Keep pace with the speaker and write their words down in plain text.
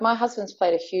my husband's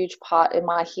played a huge part in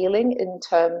my healing in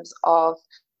terms of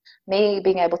me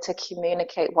being able to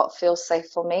communicate what feels safe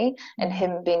for me and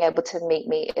him being able to meet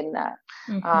me in that.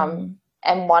 Mm-hmm.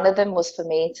 And one of them was for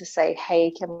me to say,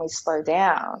 hey, can we slow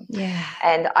down? Yeah.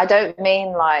 And I don't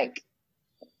mean like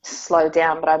slow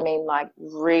down, but I mean like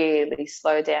really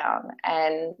slow down.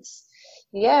 And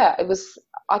yeah,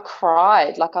 I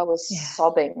cried, like I was Yeah.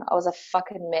 sobbing. I was a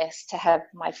fucking mess to have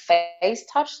my face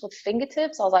touched with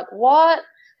fingertips. I was like, what?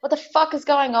 What the fuck is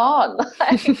going on?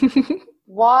 Like,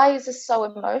 why is this so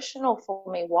emotional for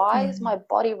me? Why Yeah. is my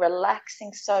body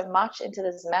relaxing so much into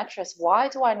this mattress? Why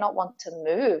do I not want to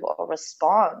move or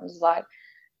respond? Like,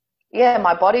 yeah,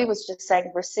 my body was just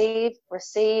saying, receive,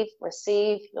 receive,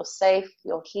 receive. You're safe.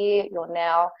 You're here. You're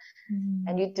now. And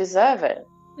Mm. you deserve it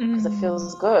because it Mm.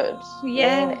 feels good.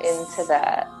 Lean into Yes.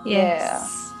 that. Yeah.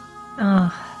 Yes.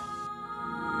 Oh.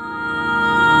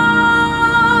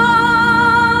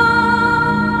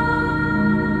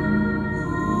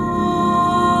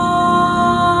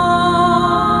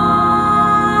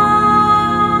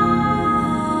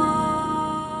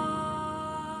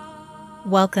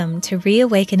 Welcome to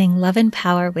Reawakening Love and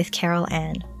Power with Carol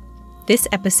Ann. This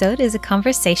episode is a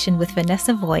conversation with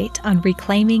Vanessa Voigt on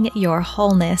reclaiming your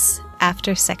wholeness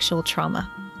after sexual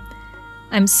trauma.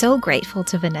 I'm so grateful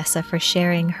to Vanessa for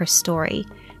sharing her story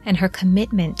and her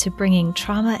commitment to bringing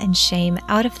trauma and shame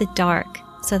out of the dark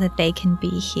so that they can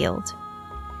be healed.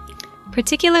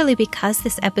 Particularly because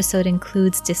this episode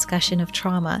includes discussion of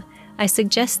trauma, I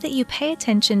suggest that you pay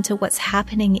attention to what's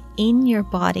happening in your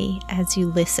body as you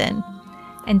listen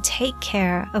and take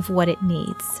care of what it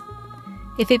needs.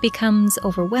 If it becomes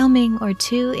overwhelming or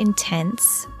too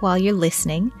intense while you're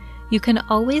listening, you can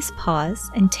always pause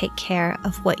and take care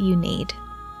of what you need.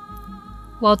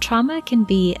 While trauma can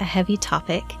be a heavy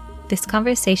topic, this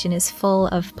conversation is full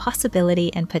of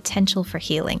possibility and potential for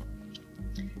healing.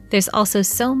 There's also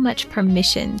so much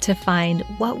permission to find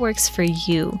what works for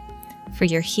you, for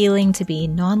your healing to be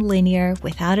non-linear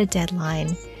without a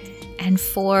deadline, and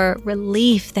for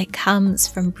relief that comes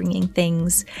from bringing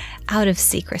things out of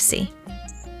secrecy.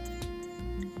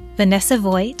 Vanessa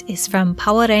Voigt is from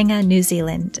Pawarenga, New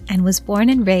Zealand, and was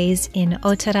born and raised in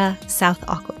Otara, South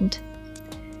Auckland.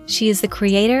 She is the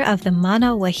creator of the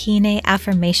Mana Wahine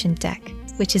Affirmation Deck,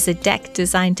 which is a deck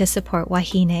designed to support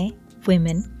wahine,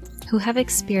 women, who have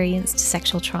experienced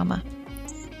sexual trauma.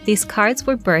 These cards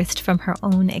were birthed from her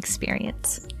own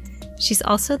experience. She's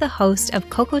also the host of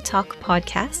Coco Talk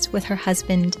podcast with her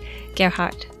husband,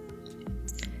 Gerhard.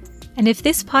 And if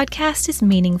this podcast is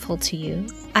meaningful to you,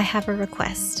 I have a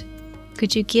request.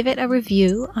 Could you give it a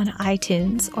review on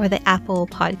iTunes or the Apple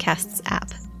Podcasts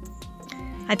app?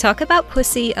 I talk about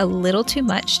pussy a little too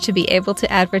much to be able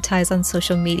to advertise on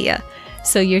social media,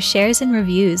 so your shares and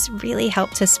reviews really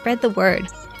help to spread the word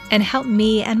and help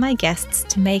me and my guests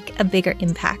to make a bigger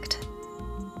impact.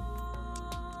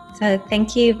 So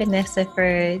thank you, Vanessa,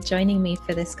 for joining me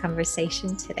for this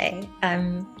conversation today.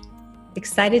 I'm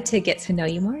excited to get to know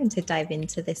you more and to dive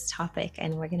into this topic.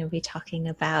 And we're going to be talking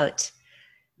about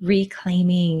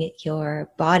reclaiming your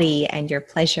body and your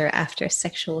pleasure after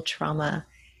sexual trauma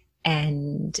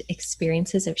and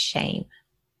experiences of shame.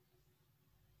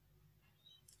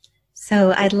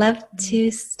 So I'd love to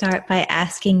start by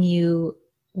asking you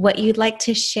what you'd like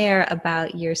to share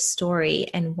about your story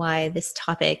and why this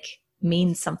topic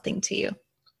means something to you.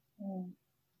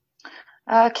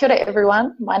 Kia ora,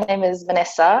 everyone. My name is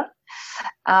Vanessa.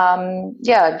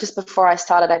 Just before I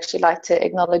start, I'd actually like to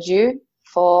acknowledge you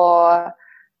for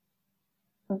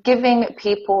giving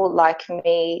people like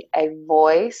me a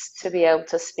voice to be able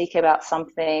to speak about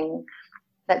something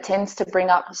that tends to bring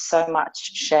up so much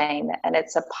shame. And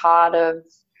it's a part of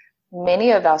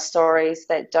many of our stories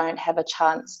that don't have a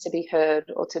chance to be heard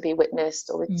or to be witnessed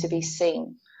or to be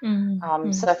seen.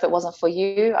 So if it wasn't for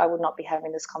you, I would not be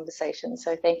having this conversation.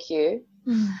 So thank you.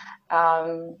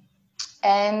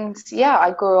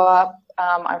 I grew up,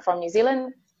 I'm from New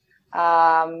Zealand,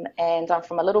 and I'm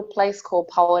from a little place called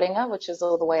Pawarenga, which is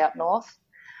all the way up north.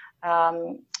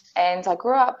 And I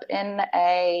grew up in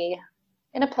a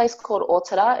place called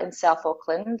Otara in South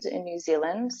Auckland in New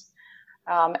Zealand.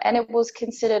 And it was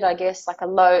considered, I guess, like a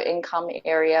low income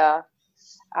area,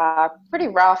 pretty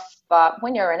rough, but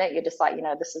when you're in it, you're just like,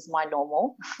 this is my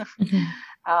normal.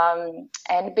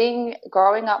 And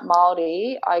growing up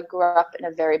Māori, I grew up in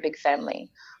a very big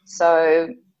family. So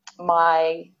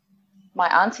my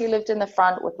auntie lived in the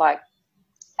front with like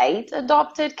 8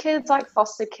 adopted kids, like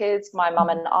foster kids. My mum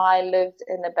and I lived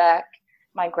in the back.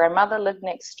 My grandmother lived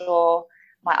next door.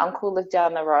 My uncle lived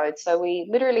down the road. So we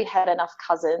literally had enough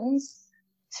cousins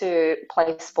to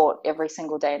play sport every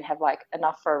single day and have like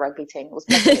enough for a rugby team. It was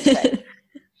making insane.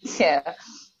 Yeah.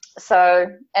 So,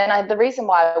 the reason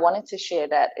why I wanted to share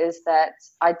that is that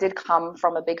I did come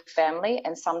from a big family,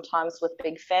 and sometimes with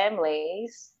big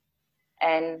families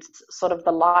and sort of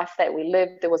the life that we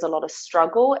lived, there was a lot of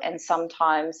struggle, and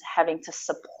sometimes having to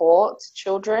support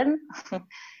children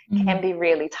can be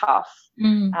really tough.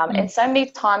 And so many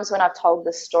times when I've told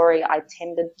this story, I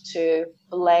tended to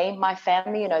blame my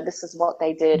family. This is what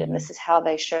they did and this is how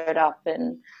they showed up.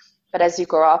 But as you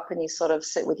grow up and you sort of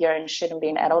sit with your own shit and be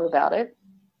an adult about it,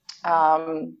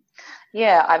 I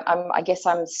guess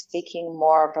I'm speaking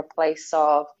more of a place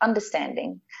of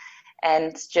understanding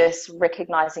and just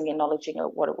recognizing, acknowledging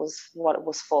what it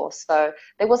was for. So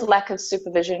there was a lack of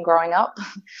supervision growing up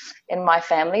in my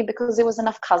family because there was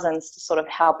enough cousins to sort of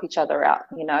help each other out.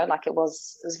 Like it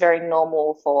was very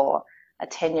normal for a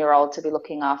 10-year-old to be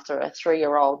looking after a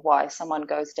 3-year-old while someone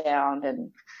goes down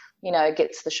and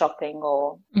gets the shopping,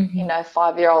 or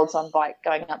 5-year-olds on bike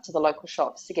going up to the local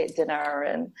shops to get dinner.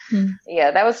 And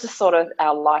that was just sort of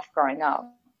our life growing up.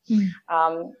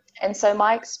 And so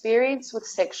my experience with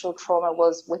sexual trauma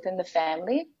was within the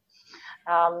family.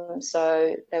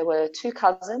 So there were 3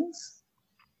 cousins.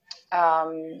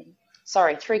 And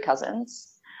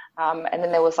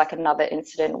then there was like another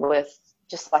incident with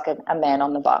just like a man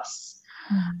on the bus.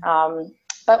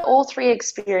 But all 3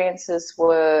 experiences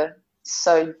were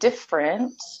so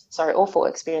different. All 4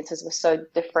 experiences were so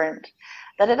different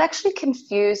that it actually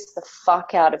confused the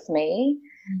fuck out of me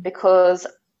because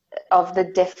of the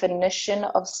definition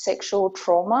of sexual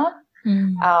trauma.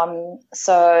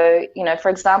 So, for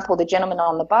example, the gentleman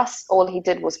on the bus, all he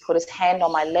did was put his hand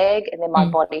on my leg and then my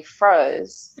body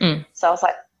froze. So I was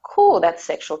like, cool, that's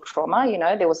sexual trauma.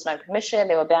 There was no permission,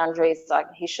 there were boundaries, like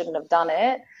he shouldn't have done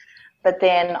it. But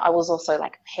then I was also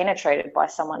like penetrated by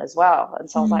someone as well. And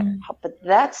so I was like, but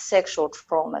that's sexual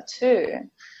trauma too.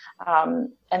 And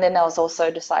then there was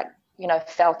also just like,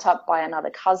 felt up by another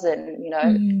cousin,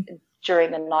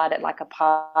 during the night at like a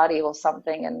party or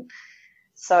something. And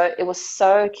so it was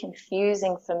so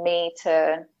confusing for me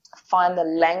to find the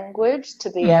language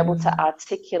to be able to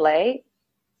articulate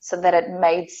so that it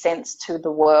made sense to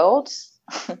the world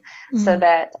so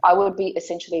that I would be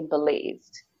essentially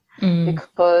believed.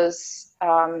 Because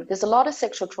there's a lot of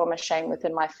sexual trauma shame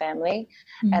within my family,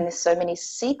 and there's so many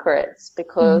secrets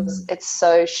because it's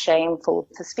so shameful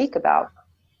to speak about.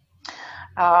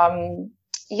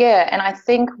 And I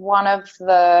think when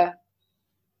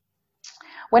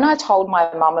I told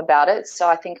my mum about it, so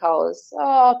I think I was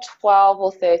 12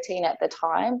 or 13 at the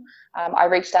time, I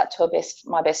reached out to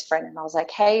my best friend and I was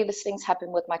like, hey, this thing's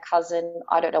happened with my cousin.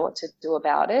 I don't know what to do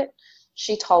about it.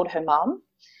 She told her mum,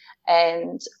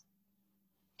 and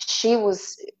she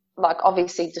was like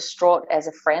obviously distraught as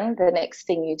a friend. The next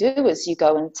thing you do is you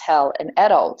go and tell an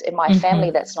adult. In my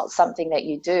family, that's not something that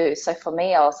you do. So for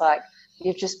me, I was like,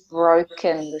 you've just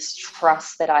broken this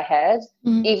trust that I had,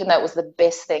 even though it was the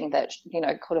best thing that,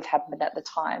 could have happened at the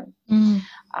time.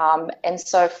 And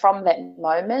so from that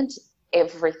moment,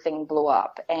 everything blew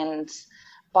up. And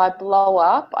by blow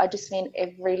up, I just mean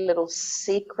every little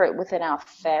secret within our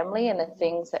family and the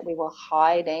things that we were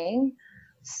hiding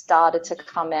started to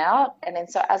come out. And then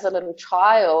so as a little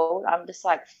child, I'm just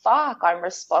like, fuck, I'm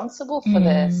responsible for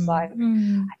this. Like,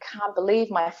 I can't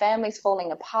believe my family's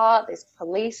falling apart. There's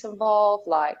police involved.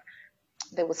 Like,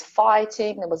 there was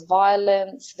fighting, there was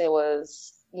violence, there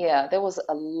was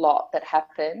a lot that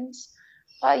happened.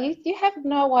 But you have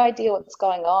no idea what's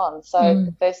going on. So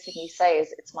the first thing you say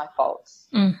is, it's my fault.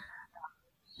 And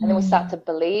then we start to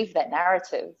believe that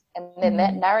narrative. And then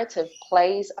that narrative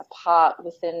plays a part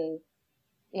within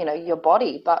your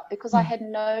body. But because I had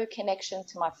no connection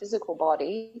to my physical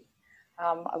body,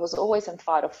 I was always in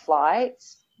fight or flight,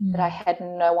 but I had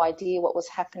no idea what was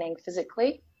happening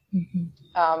physically.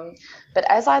 But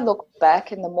as I look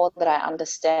back and the more that I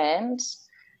understand,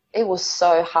 it was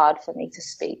so hard for me to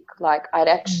speak. Like, I'd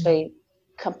actually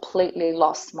completely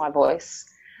lost my voice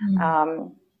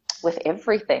with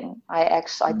everything. I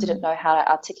didn't know how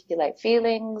to articulate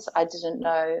feelings. I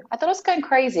thought I was going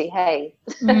crazy. Hey,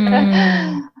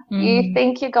 you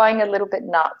think you're going a little bit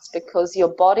nuts because your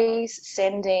body's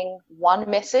sending one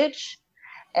message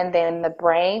and then the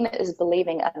brain is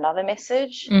believing another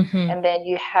message. And then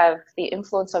you have the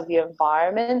influence of your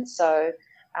environment. So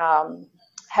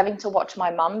having to watch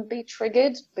my mum be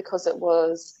triggered because it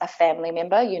was a family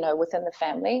member, within the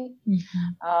family.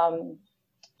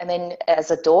 And then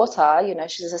as a daughter,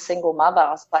 she's a single mother.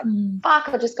 I was like, fuck,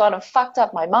 I've just gone and fucked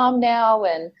up my mom now.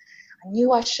 And I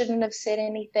knew I shouldn't have said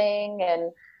anything.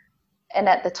 And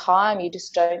at the time, you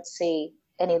just don't see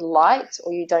any light,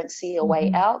 or you don't see a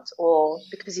way out, or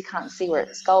because you can't see where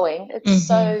it's going. It's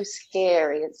so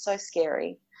scary. It's so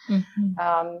scary.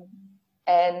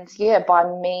 And yeah, by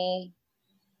me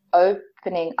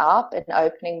opening up and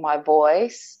opening my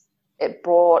voice, it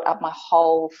brought up my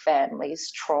whole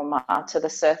family's trauma to the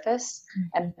surface.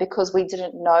 And because we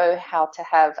didn't know how to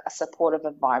have a supportive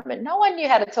environment, no one knew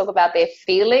how to talk about their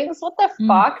feelings. What the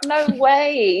fuck? No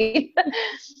way.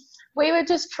 We were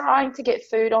just trying to get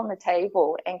food on the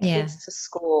table and kids to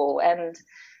school and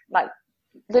like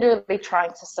literally trying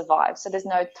to survive. So there's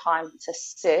no time to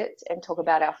sit and talk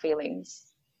about our feelings.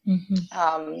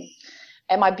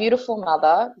 And my beautiful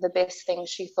mother, the best thing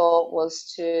she thought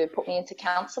was to put me into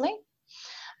counseling.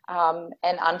 And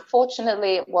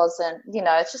unfortunately, it wasn't,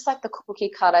 it's just like the cookie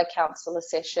cutter counselor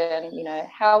session.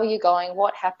 How are you going?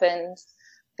 What happened?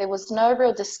 There was no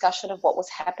real discussion of what was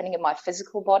happening in my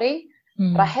physical body,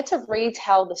 but I had to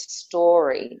retell the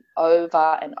story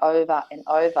over and over and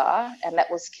over, and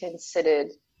that was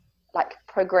considered like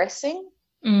progressing,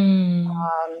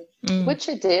 which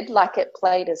it did, like it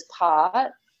played its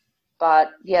part.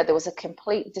 But yeah, there was a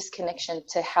complete disconnection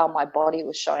to how my body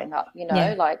was showing up,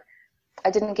 like I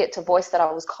didn't get to voice that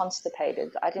I was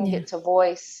constipated. I didn't get to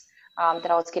voice that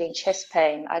I was getting chest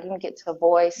pain. I didn't get to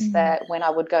voice that when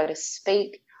I would go to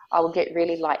speak, I would get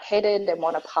really lightheaded and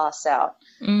want to pass out.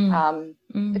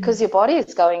 Because your body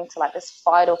is going to like this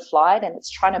fight or flight and it's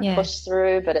trying to push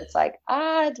through, but it's like,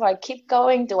 do I keep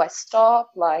going? Do I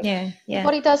stop? Like your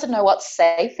body doesn't know what's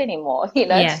safe anymore,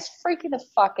 it's just freaking the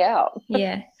fuck out.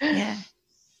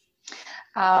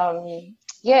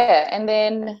 And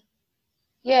then,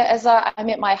 as I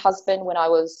met my husband when I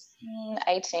was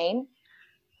 18,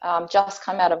 just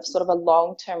come out of sort of a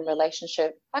long-term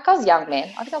relationship. Like I was young,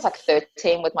 man. I think I was like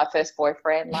 13 with my first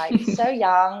boyfriend, like so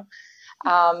young.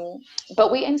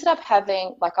 But we ended up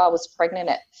having, like I was pregnant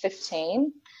at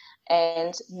 15,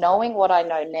 and knowing what I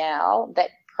know now, that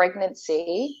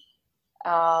pregnancy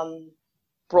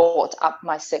brought up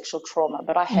my sexual trauma,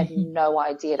 but I had no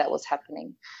idea that was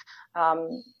happening.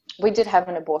 We did have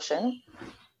an abortion.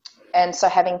 And so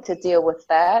having to deal with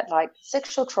that, like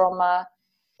sexual trauma,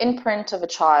 imprint of a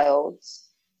child,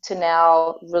 to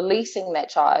now releasing that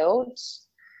child,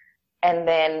 and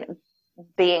then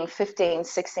being 15,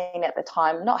 16 at the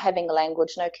time, not having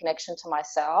language, no connection to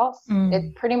myself,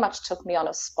 it pretty much took me on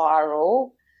a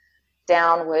spiral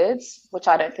downwards, which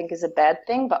I don't think is a bad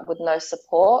thing, but with no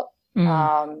support.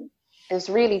 It was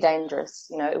really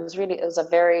dangerous. It was a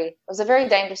very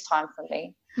dangerous time for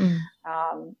me.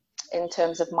 In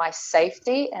terms of my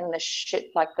safety and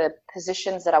the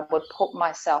positions that I would put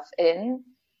myself in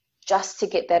just to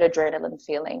get that adrenaline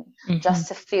feeling, just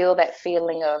to feel that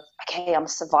feeling of, okay, I'm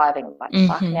surviving, like,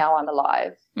 fuck, now I'm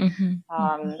alive.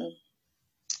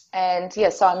 And yeah,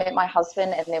 so I met my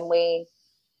husband, and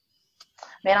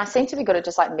then I seem to be good at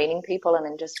just like meeting people and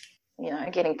then just,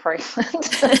 getting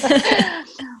pregnant.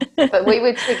 But we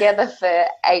were together for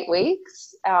 8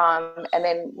 weeks, and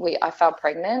then I fell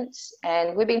pregnant,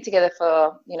 and we've been together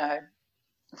for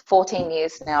 14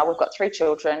 years now. We've got 3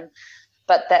 children,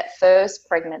 but that first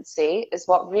pregnancy is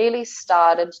what really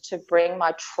started to bring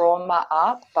my trauma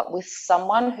up, but with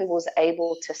someone who was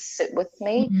able to sit with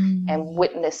me and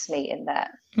witness me in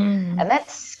that, and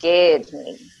that scared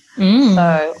me.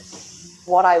 So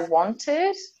what I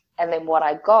wanted and then what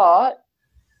I got,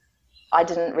 I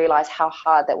didn't realize how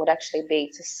hard that would actually be,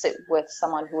 to sit with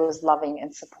someone who was loving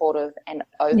and supportive and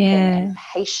open and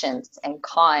patient and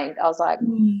kind. I was like,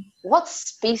 what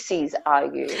species are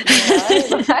you?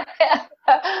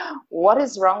 What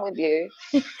is wrong with you?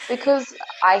 Because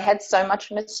I had so much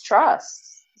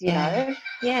mistrust,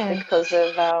 because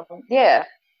of,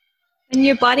 And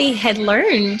your body had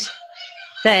learned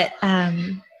that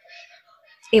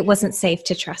it wasn't safe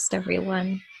to trust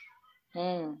everyone.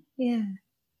 And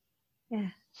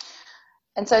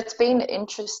so it's been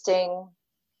interesting.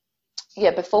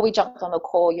 Before we jumped on the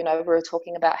call, we were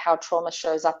talking about how trauma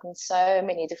shows up in so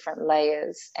many different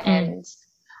layers. And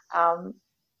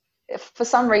for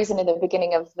some reason in the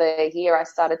beginning of the year, I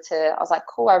was like,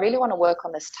 cool, I really want to work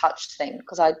on this touch thing,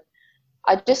 because I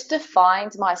just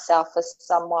defined myself as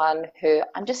someone who,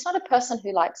 I'm just not a person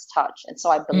who likes touch. And so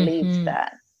I believed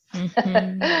that.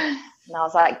 And I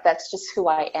was like, that's just who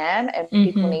I am, and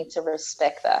people need to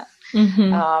respect that.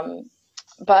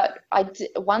 But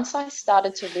once I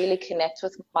started to really connect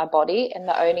with my body, and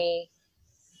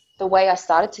the way I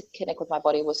started to connect with my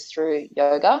body was through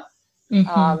yoga.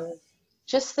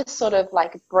 Just this sort of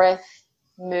like breath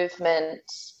movement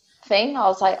thing. I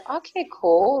was like, okay,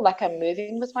 cool. Like I'm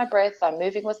moving with my breath. I'm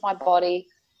moving with my body.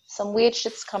 Some weird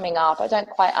shit's coming up. I don't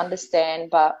quite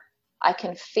understand, but I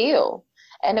can feel.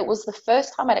 And it was the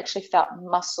first time I'd actually felt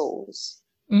muscles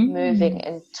moving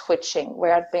and twitching,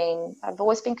 where I've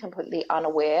always been completely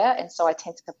unaware, and so I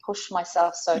tend to push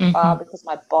myself so far because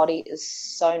my body is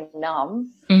so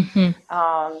numb,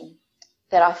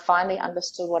 that I finally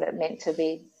understood what it meant to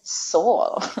be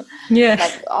sore. Yeah.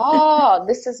 Like, oh,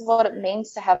 this is what it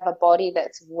means to have a body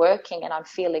that's working and I'm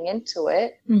feeling into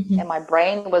it. And my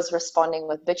brain was responding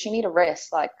with, bitch, you need a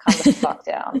rest, like calm the fuck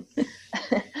down.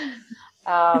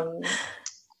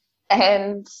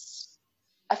 And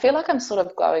I feel like I'm sort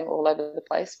of going all over the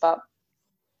place, but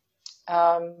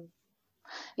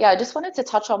yeah, I just wanted to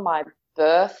touch on my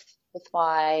birth with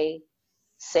my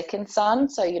second son.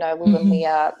 So, you know, when we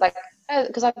are like,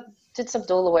 because I did some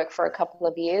doula work for a couple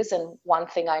of years, and one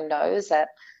thing I know is that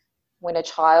when a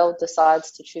child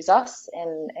decides to choose us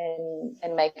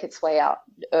and make its way out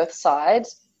earth side,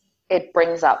 it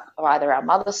brings up either our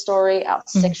mother story, our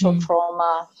sexual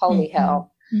trauma, holy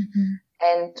hell.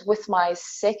 And with my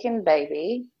second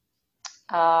baby,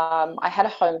 I had a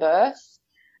home birth,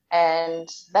 and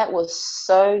that was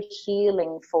so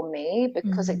healing for me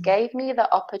because it gave me the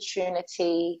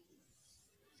opportunity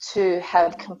to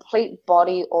have complete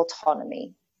body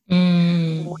autonomy.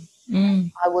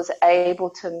 I was able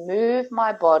to move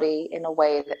my body in a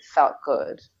way that felt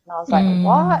good. And I was like,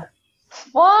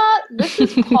 what? This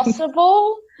is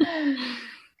possible?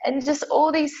 And just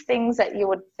all these things that you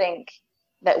would think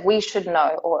that we should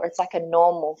know, or it's like a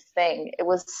normal thing. It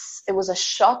was a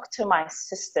shock to my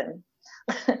system.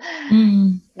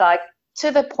 Like,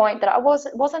 to the point that it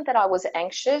wasn't that I was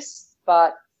anxious,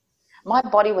 but my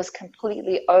body was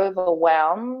completely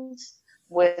overwhelmed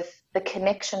with the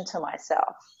connection to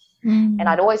myself. And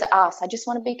I'd always ask, I just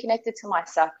want to be connected to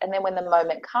myself. And then when the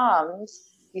moment comes,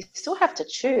 you still have to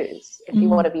choose if you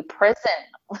want to be present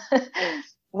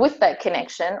with that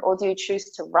connection, or do you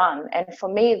choose to run? And for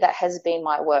me, that has been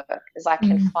my work, is I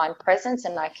can find presence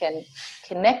and I can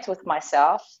connect with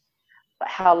myself, but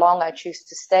how long I choose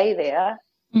to stay there,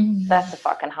 that's the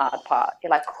fucking hard part. You're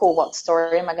like, cool, what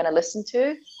story am I going to listen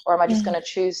to? Or am I just going to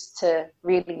choose to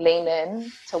really lean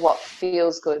in to what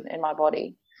feels good in my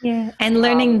body? Yeah. And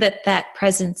learning that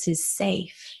presence is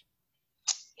safe.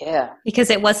 Yeah. Because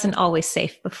it wasn't always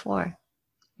safe before.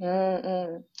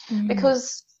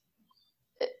 Because,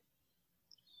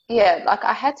 yeah, like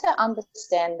I had to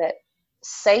understand that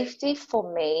safety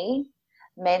for me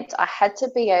meant I had to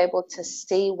be able to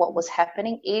see what was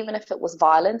happening, even if it was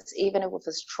violence, even if it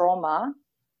was trauma.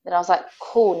 Then I was like,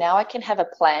 cool, now I can have a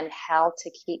plan how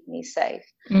to keep me safe.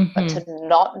 But to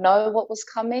not know what was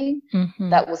coming,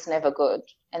 that was never good.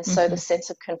 And so the sense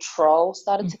of control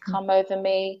started to come over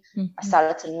me. I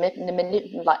started to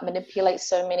manipulate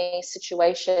so many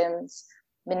situations,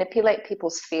 manipulate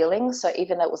people's feelings. So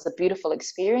even though it was a beautiful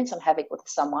experience I'm having with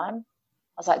someone,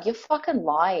 I was like, you're fucking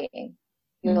lying.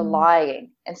 You're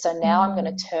lying. And so now I'm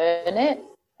going to turn it,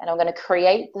 and I'm going to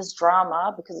create this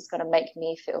drama because it's going to make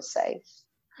me feel safe.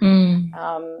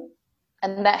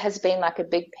 And that has been like a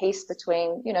big piece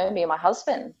between, you know, me and my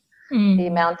husband. The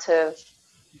amount of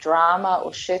drama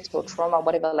or shit or trauma,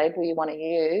 whatever label you want to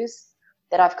use,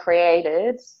 that I've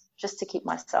created just to keep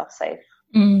myself safe.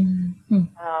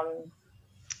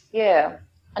 Yeah.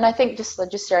 And I think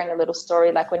just sharing a little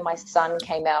story, like when my son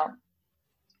came out,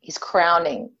 he's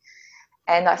crowning.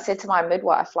 And I said to my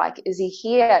midwife, like, is he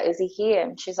here? Is he here?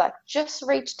 And she's like, just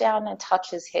reach down and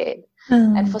touch his head.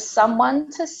 And for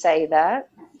someone to say that,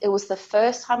 it was the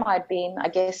first time I'd been, I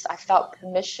guess I felt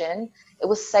permission. It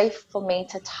was safe for me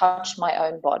to touch my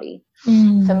own body,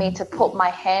 for me to put my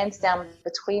hands down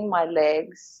between my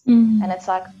legs. And it's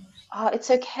like, oh, it's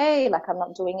okay. Like, I'm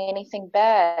not doing anything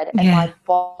bad. And my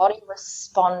body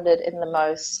responded in the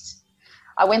most,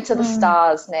 I went to the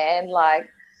stars, man. Like,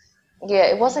 yeah,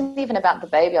 it wasn't even about the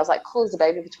baby. I was like, cool, there's a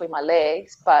baby between my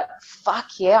legs, but fuck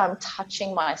yeah, I'm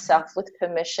touching myself with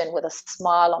permission, with a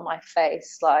smile on my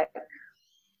face. Like,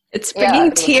 it's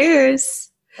bringing tears.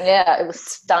 Yeah, it was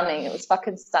stunning. It was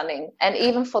fucking stunning. And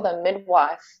even for the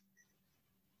midwife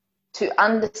to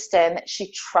understand that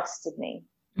she trusted me,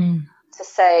 to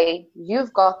say,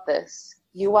 you've got this.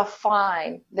 You are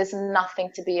fine. There's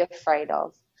nothing to be afraid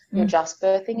of. You're just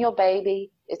birthing your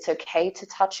baby. It's okay to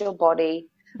touch your body.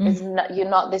 You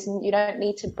don't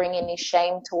need to bring any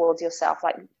shame towards yourself,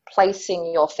 like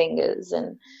placing your fingers.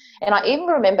 And I even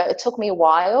remember it took me a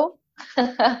while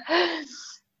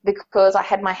because I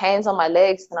had my hands on my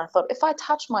legs and I thought, if I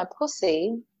touch my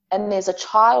pussy and there's a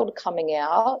child coming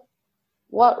out,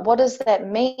 what does that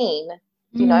mean?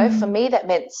 You know, for me, that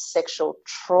meant sexual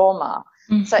trauma.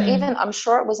 So even, I'm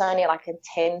sure it was only like a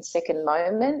 10-second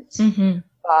moment,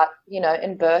 but, you know,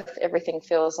 in birth, everything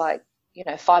feels like, you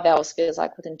know, 5 hours feels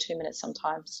like within 2 minutes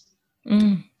sometimes.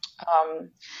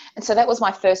 And so that was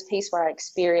my first piece where I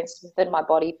experienced within my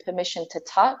body permission to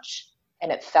touch,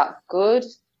 and it felt good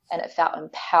and it felt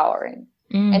empowering.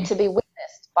 And to be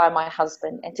witnessed by my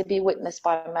husband, and to be witnessed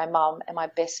by my mum and my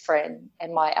best friend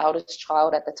and my eldest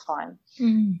child at the time,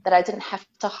 that I didn't have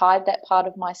to hide that part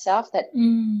of myself, that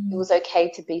it was okay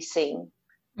to be seen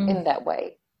in that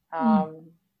way.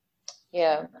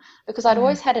 Yeah, because I'd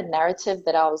always had a narrative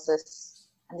that I was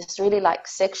this really like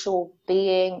sexual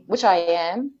being, which I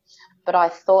am, but I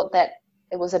thought that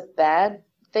it was a bad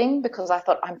thing because I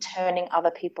thought I'm turning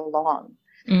other people on.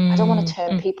 I don't want to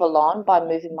turn people on by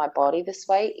moving my body this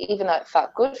way, even though it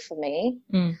felt good for me.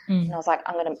 And I was like,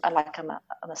 I'm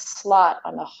a slut,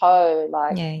 I'm a hoe,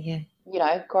 like, you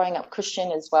know, growing up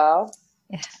Christian as well,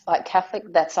 like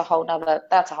Catholic, that's a whole nother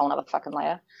fucking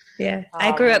layer. Yeah,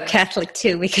 I grew up Catholic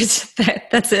too, because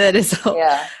that's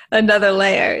another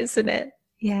layer, isn't it?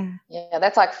 Yeah,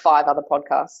 that's like 5 other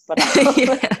podcasts, but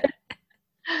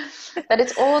but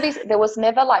it's all these. There was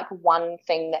never like one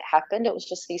thing that happened. It was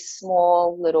just these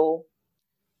small little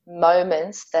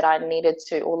moments that I needed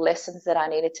to, or lessons that I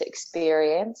needed to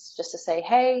experience, just to say,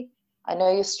 hey, I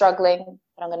know you're struggling,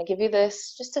 but I'm going to give you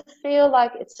this just to feel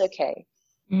like it's okay.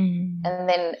 And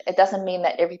then it doesn't mean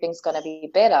that everything's going to be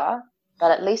better,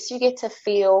 but at least you get to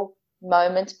feel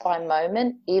moment by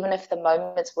moment, even if the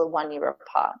moments were 1 year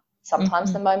apart.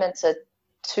 Sometimes the moments are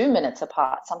 2 minutes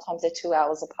apart. Sometimes they're 2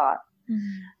 hours apart.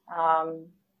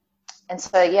 And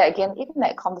so, yeah, again, even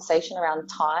that conversation around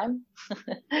time,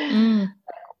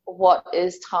 what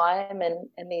is time,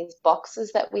 and these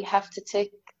boxes that we have to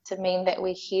tick to mean that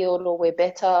we're healed or we're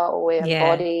better or we're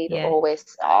embodied or we're,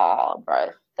 bro,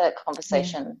 that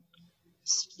conversation,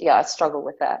 I struggle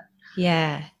with that.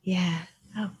 Yeah.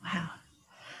 Oh, wow.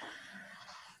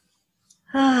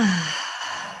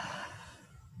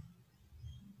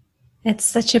 It's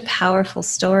such a powerful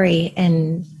story,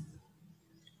 and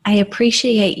I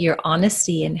appreciate your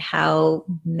honesty and how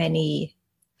many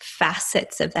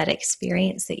facets of that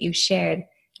experience that you shared.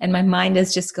 And my mind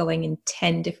is just going in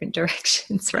 10 different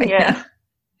directions right now.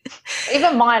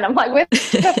 Even mine, I'm like, where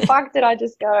the fuck did I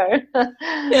just go?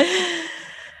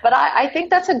 But I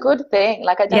think that's a good thing.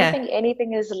 Like, I don't think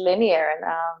anything is linear. And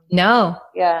no.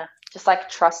 Yeah, just like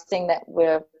trusting that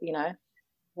we're, you know,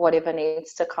 whatever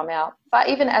needs to come out. But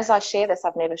even as I share this,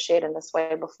 I've never shared in this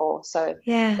way before. So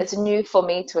it's new for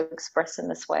me to express in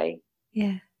this way.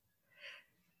 Yeah.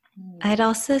 I'd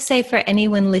also say for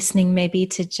anyone listening, maybe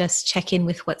to just check in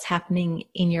with what's happening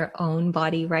in your own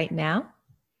body right now.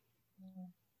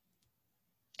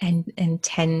 And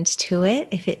tend to it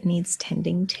if it needs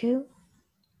tending to.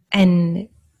 And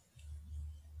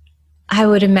I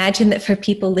would imagine that for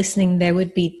people listening, there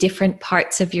would be different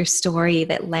parts of your story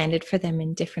that landed for them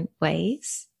in different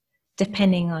ways,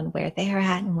 depending on where they're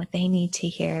at and what they need to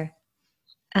hear.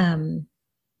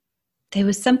 There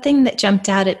was something that jumped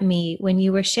out at me when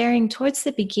you were sharing towards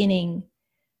the beginning,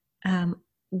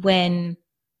 when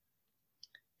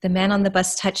the man on the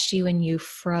bus touched you and you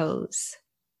froze.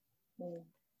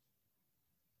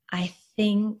 I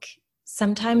think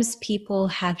sometimes people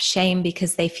have shame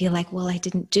because they feel like, well, I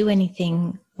didn't do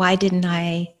anything. Why didn't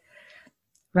I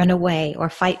run away or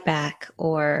fight back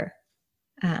or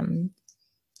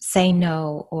say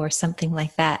no or something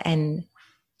like that? And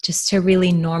just to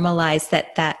really normalize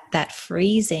that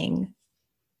freezing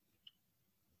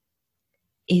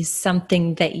is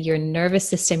something that your nervous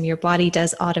system, your body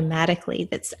does automatically,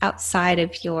 that's outside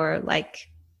of your like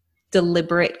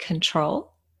deliberate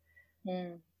control.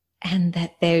 And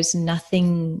that there's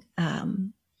nothing,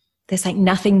 there's like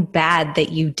nothing bad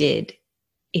that you did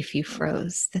if you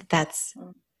froze, that's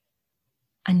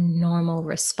a normal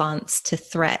response to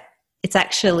threat. It's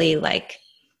actually like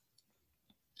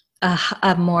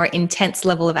a more intense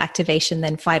level of activation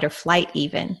than fight or flight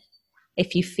even.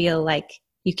 If you feel like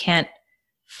you can't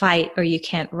fight or you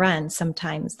can't run,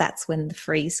 sometimes that's when the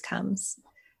freeze comes.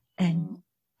 And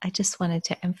I just wanted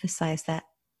to emphasize that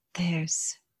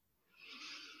there's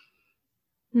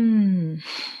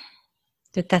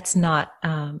that's not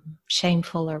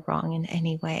shameful or wrong in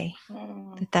any way.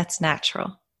 That's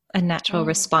natural, a natural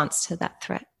response to that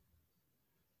threat.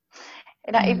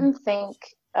 And I even think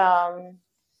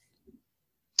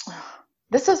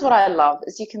this is what I love,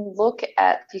 is you can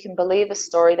believe a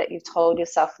story that you've told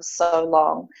yourself for so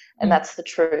long, and that's the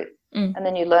truth. And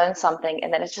then you learn something,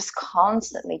 and then it's just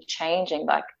constantly changing.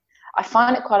 Like, I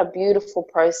find it quite a beautiful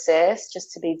process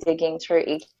just to be digging through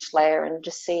each layer and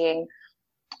just seeing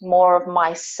more of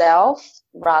myself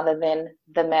rather than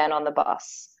the man on the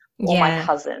bus or my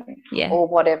cousin or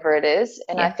whatever it is.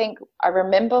 And I think I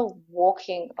remember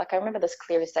I remember this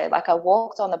clear as day. Like, I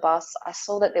walked on the bus, I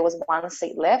saw that there was one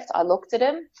seat left. I looked at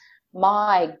him,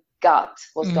 my gut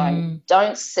was going,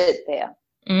 don't sit there.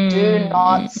 Do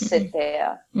not sit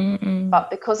there. But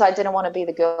because I didn't want to be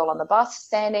the girl on the bus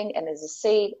standing and there's a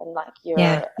seat and like you're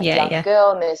a young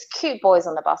girl and there's cute boys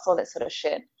on the bus, all that sort of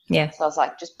shit. Yeah. So I was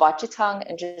like, just bite your tongue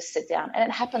and just sit down. And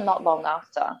it happened not long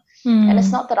after. And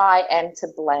it's not that I am to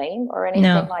blame or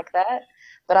anything like that,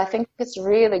 but I think it's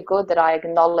really good that I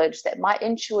acknowledge that my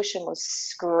intuition was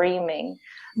screaming.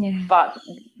 Yeah. But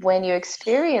when you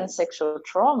experience sexual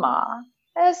trauma,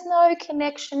 there's no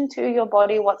connection to your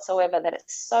body whatsoever, that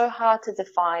it's so hard to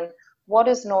define what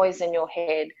is noise in your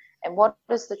head and what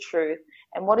is the truth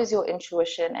and what is your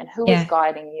intuition and who is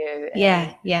guiding you.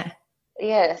 And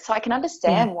yeah, so I can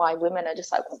understand why women are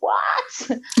just like,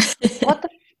 what?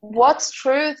 What's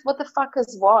truth? What the fuck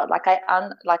is what? Like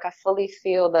I fully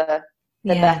feel the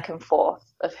back and forth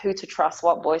of who to trust,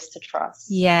 what voice to trust.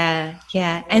 Yeah.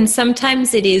 And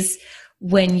sometimes it is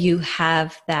when you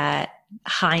have that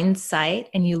hindsight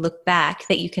and you look back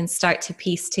that you can start to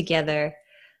piece together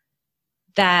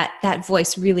that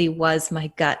voice really was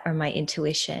my gut or my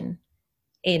intuition,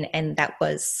 and that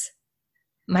was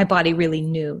my body really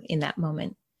knew in that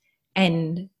moment.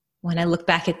 And when I look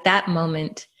back at that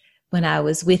moment when I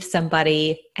was with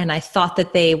somebody and I thought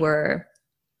that they were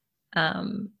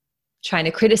trying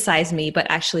to criticize me, but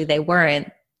actually they weren't,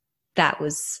 that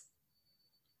was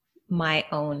my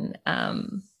own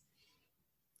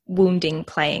wounding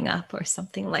playing up or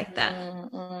something like that.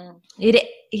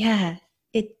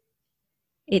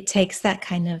 It takes that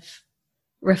kind of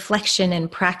reflection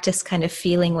and practice, kind of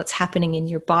feeling what's happening in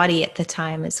your body at the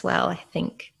time as well, I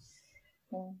think,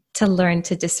 to learn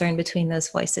to discern between those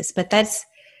voices. But that's,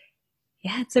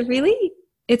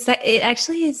 it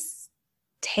actually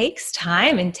takes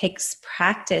time and takes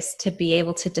practice to be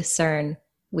able to discern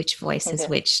which voice is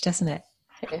which, doesn't it?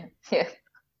 Yeah.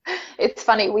 It's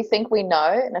funny, we think we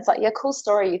know, and it's like, yeah, cool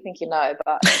story, you think you know,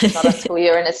 but it's not until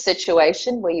you're in a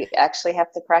situation where you actually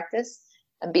have to practice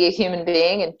and be a human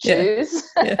being and choose.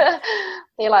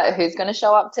 You're like, who's going to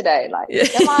show up today? Like,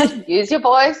 come on, use your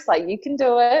voice, like you can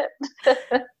do it.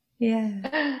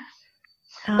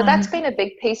 But that's been a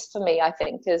big piece for me, I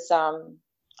think, is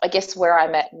I guess where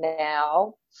I'm at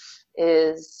now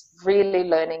is really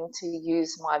learning to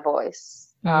use my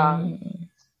voice.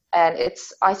 And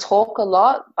I talk a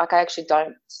lot, like I actually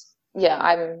don't,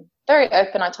 I'm very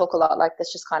open. I talk a lot, like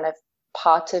that's just kind of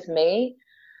part of me.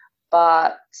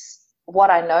 But what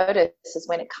I notice is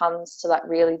when it comes to like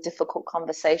really difficult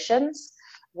conversations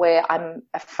where I'm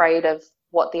afraid of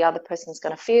what the other person's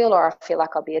going to feel, or I feel like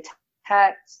I'll be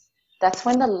attacked, that's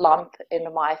when the lump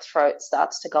in my throat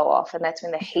starts to go off. And that's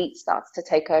when the heat starts to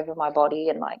take over my body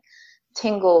and like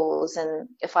tingles, and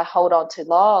if I hold on too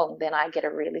long then I get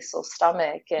a really sore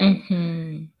stomach,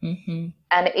 and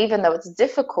and even though it's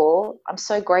difficult, I'm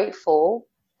so grateful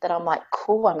that I'm like,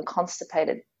 cool, I'm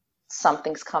constipated,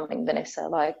 something's coming, Vanessa,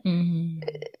 like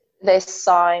there's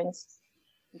signs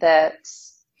that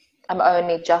I'm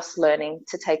only just learning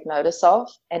to take notice of,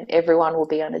 and everyone will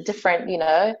be on a different,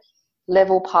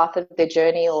 level, path of their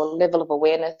journey or level of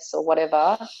awareness or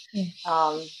whatever.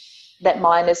 That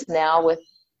mine is now with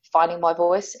finding my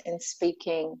voice and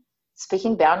speaking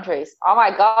boundaries. Oh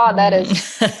my God, that is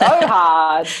so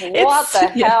hard. What the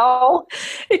hell?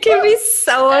 It can be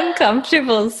so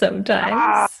uncomfortable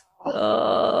sometimes.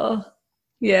 Oh,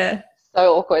 yeah.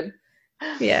 So awkward.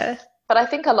 Yeah. But I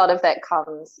think a lot of that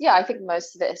comes, I think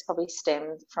most of it has probably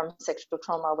stemmed from sexual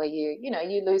trauma where you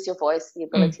lose your voice, the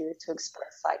ability to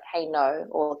express like, hey, no,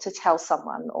 or to tell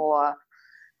someone, or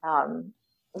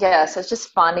so it's just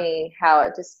funny how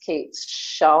it just keeps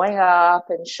showing up,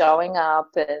 and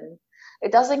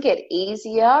it doesn't get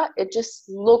easier. It just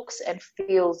looks and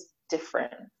feels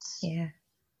different.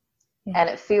 And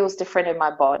it feels different in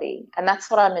my body. And that's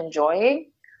what I'm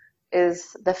enjoying,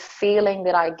 is the feeling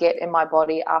that I get in my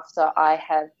body after I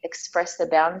have expressed the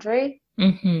boundary.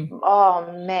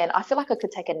 Oh man, I feel like I could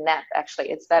take a nap,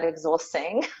 actually. It's that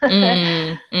exhausting. But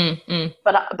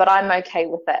I'm okay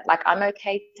with that. Like, I'm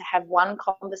okay to have one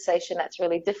conversation that's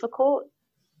really difficult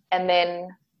and then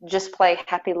just play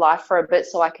happy life for a bit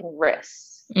so I can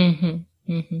rest.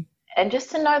 And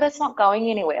just to know that's not going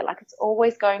anywhere. Like, it's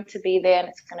always going to be there, and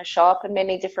it's going to show up in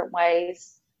many different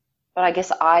ways. But I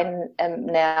guess I am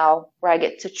now where I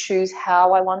get to choose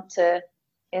how I want to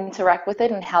interact with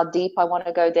it and how deep I want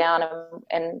to go down,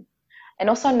 and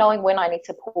also knowing when I need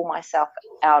to pull myself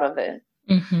out of it.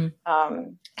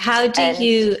 How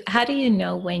do you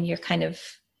know when you're kind of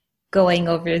going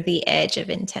over the edge of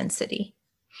intensity?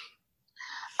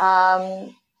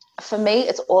 For me,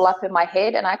 it's all up in my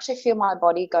head, and I actually feel my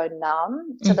body go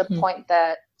numb to the point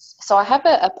that So I have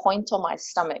a point on my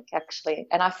stomach actually,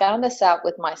 and I found this out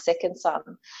with my second son,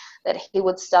 that he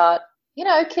would start,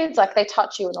 kids, like, they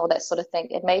touch you and all that sort of thing.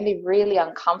 It made me really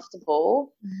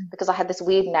uncomfortable because I had this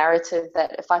weird narrative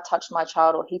that if I touched my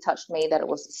child or he touched me, that it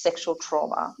was sexual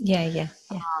trauma. Yeah.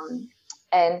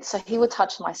 And so he would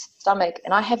touch my stomach,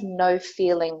 and I have no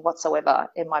feeling whatsoever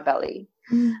in my belly.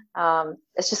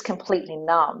 It's just completely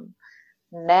numb.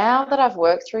 Now that I've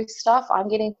worked through stuff, I'm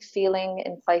getting feeling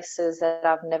in places that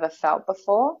I've never felt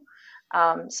before.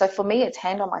 So for me, it's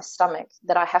hand on my stomach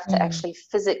that I have to actually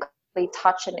physically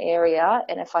touch an area.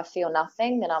 And if I feel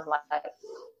nothing, then I'm like,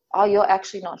 oh, you're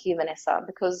actually not here, Vanessa.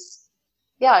 Because,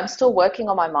 yeah, I'm still working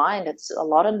on my mind. It's a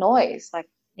lot of noise. Like,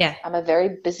 Yeah. I'm a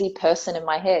very busy person in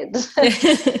my head.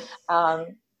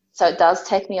 So it does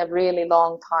take me a really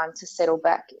long time to settle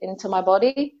back into my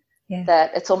body. Yeah.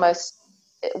 That it's almost,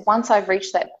 once I've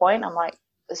reached that point, I'm like,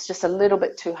 it's just a little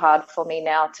bit too hard for me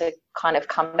now to kind of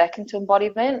come back into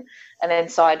embodiment. And then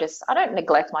so I don't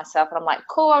neglect myself, and I'm like,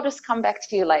 cool, I'll just come back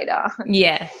to you later.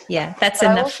 Yeah. That's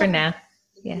enough for now.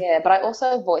 Yeah, but I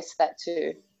also voice that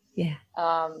too. Yeah.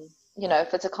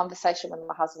 If it's a conversation with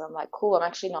my husband, I'm like, cool, I'm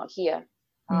actually not here.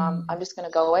 I'm just going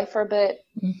to go away for a bit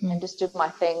and just do my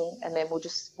thing, and then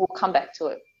we'll come back to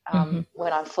it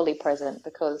when I'm fully present,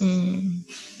 because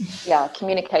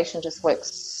communication just works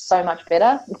so much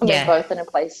better when we're both in a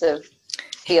place of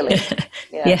feeling.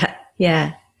 Yeah.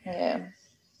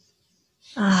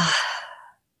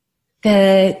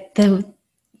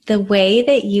 The way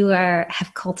that you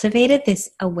have cultivated this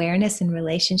awareness and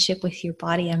relationship with your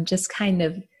body, I'm just kind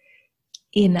of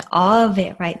in awe of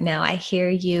it right now. I hear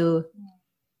you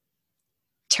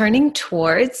turning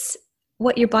towards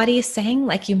what your body is saying.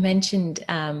 Like you mentioned,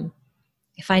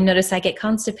 if I notice I get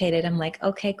constipated, I'm like,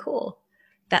 okay, cool.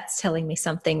 That's telling me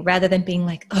something, rather than being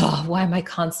like, oh, why am I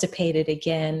constipated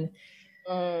again?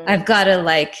 I've got to,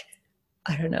 like,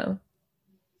 I don't know,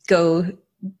 go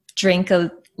drink a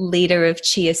liter of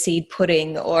chia seed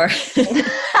pudding, or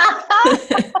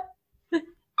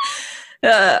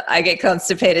I get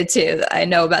constipated too. I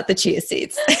know about the chia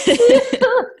seeds.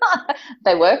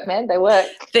 They work, man. They work.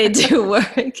 They do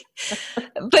work.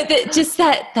 But just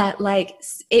that like,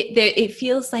 it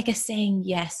feels like a saying,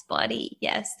 yes, body.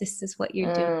 Yes, this is what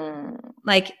you're doing.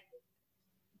 Like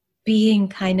being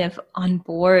kind of on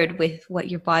board with what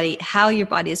your body, how your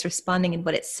body is responding and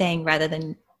what it's saying, rather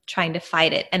than trying to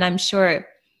fight it. And I'm sure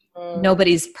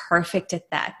nobody's perfect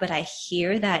at that, but I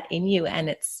hear that in you. And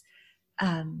it's,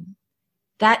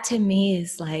 that to me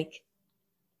is like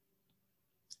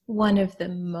one of the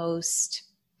most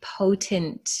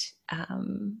potent,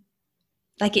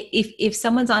 like if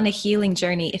someone's on a healing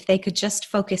journey, if they could just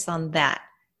focus on that,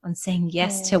 on saying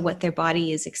yes to what their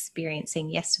body is experiencing,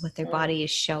 yes to what their body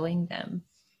is showing them,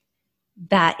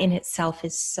 that in itself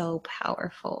is so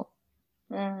powerful.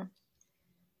 And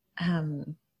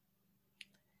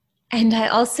I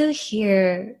also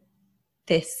hear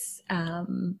this,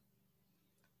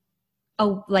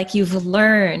 like you've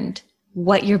learned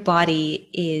what your body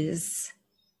is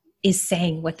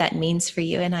saying, what that means for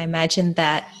you. And I imagine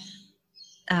that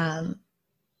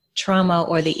trauma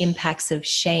or the impacts of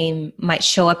shame might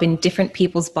show up in different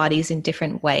people's bodies in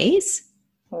different ways.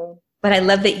 But I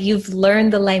love that you've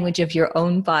learned the language of your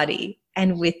own body.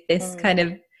 And with this kind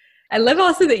of, I love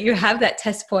also that you have that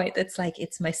test point that's like,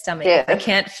 it's my stomach. Yeah. I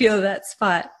can't feel that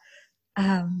spot.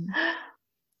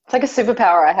 It's like a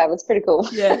superpower I have. It's pretty cool.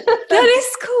 Yeah, that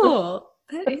is cool.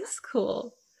 That is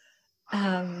cool.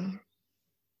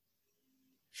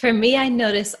 For me, I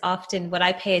notice often what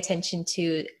I pay attention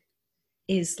to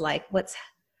is like what's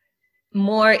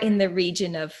more in the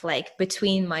region of like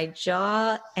between my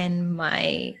jaw and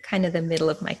my kind of the middle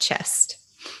of my chest.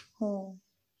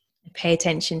 I pay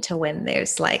attention to when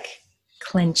there's like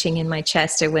clenching in my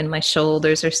chest, or when my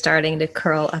shoulders are starting to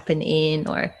curl up and in,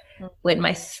 or when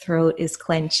my throat is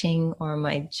clenching or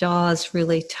my jaw's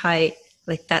really tight.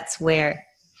 Like that's where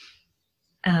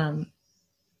a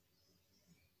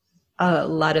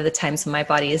lot of the times my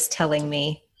body is telling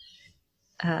me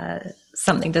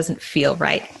something doesn't feel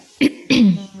right.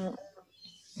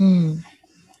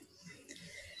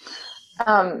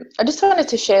 I just wanted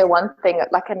to share one thing,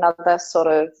 like another sort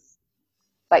of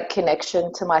like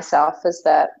connection to myself, is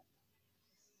that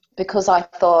because I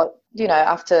thought,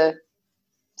 after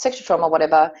sexual trauma,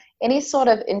 whatever, any sort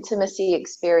of intimacy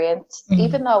experience,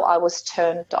 even though I was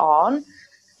turned on,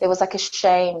 there was like a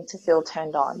shame to feel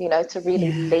turned on, to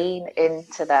really lean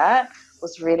into that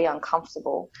was really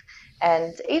uncomfortable.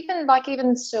 And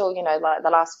even still, like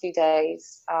the last few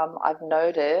days, I've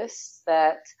noticed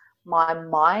that my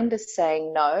mind is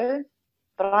saying no,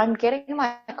 but I'm getting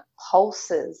like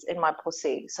pulses in my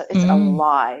pussy. So it's Mm.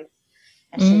 alive.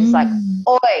 And she's like,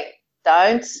 oi,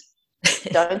 don't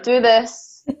do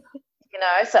this, you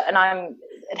know? So, and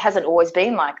it hasn't always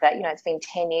been like that. You know, it's been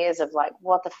 10 years of like,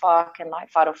 what the fuck, and like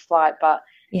fight or flight. But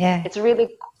Yeah. it's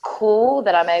really cool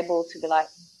that I'm able to be like,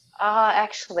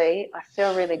 actually, I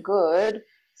feel really good.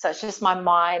 So it's just my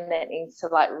mind that needs to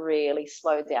like really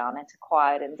slow down and to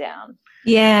quieten down.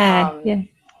 Yeah. Yeah.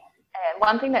 And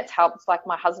one thing that's helped, like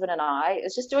my husband and I,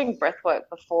 is just doing breath work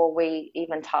before we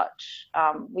even touch.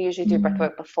 We usually do breath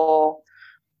work before,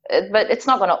 but it's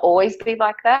not going to always be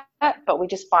like that. But we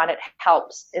just find it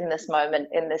helps in this moment,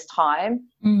 in this time,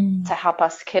 to help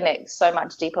us connect so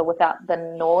much deeper without the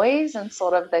noise and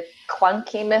sort of the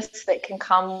clunkiness that can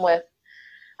come with,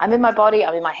 I'm in my body,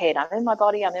 I'm in my head, I'm in my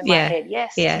body, I'm in my head.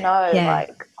 Yes, no,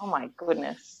 like, oh my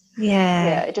goodness.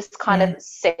 Yeah, it just kind of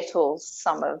settles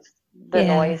some of the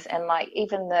noise, and like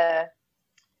even I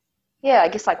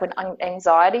guess like when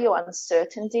anxiety or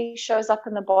uncertainty shows up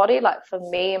in the body, like for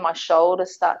me, my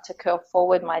shoulders start to curl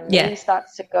forward, my knee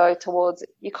starts to go towards,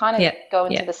 you kind of go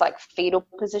into this like fetal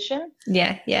position. So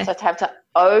to have to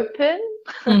open,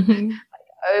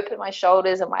 open my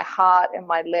shoulders and my heart and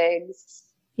my legs,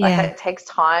 like it takes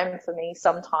time for me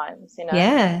sometimes, you know?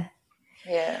 Yeah.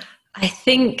 I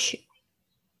think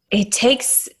it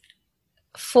takes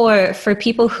for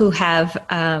people who have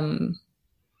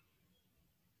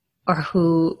or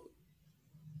who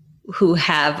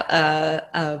have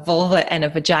a vulva and a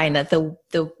vagina,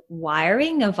 the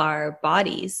wiring of our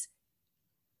bodies,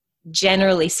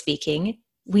 generally speaking,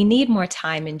 we need more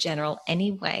time in general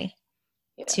anyway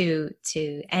to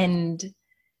end.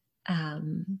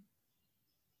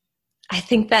 I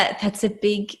think that's a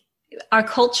big, our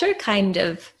culture kind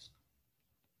of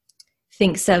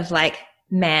thinks of like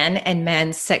man and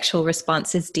man's sexual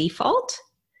response as default.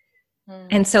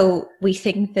 And so we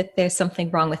think that there's something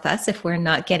wrong with us if we're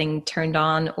not getting turned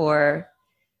on or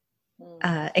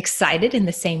excited in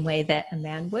the same way that a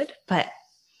man would. But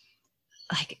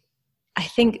like, I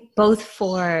think both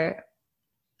for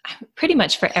pretty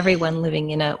much for everyone living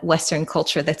in a Western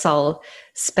culture that's all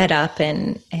sped up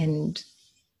and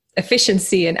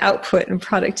efficiency and output and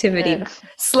productivity,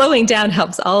 slowing down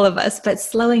helps all of us, but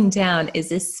slowing down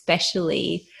is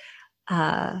especially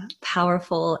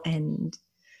powerful, and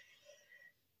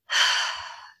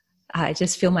I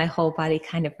just feel my whole body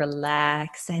kind of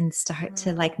relax and start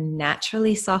to like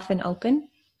naturally soften open.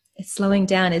 Slowing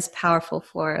down is powerful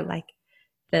for like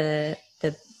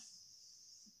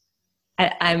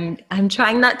I'm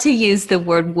trying not to use the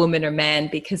word woman or man,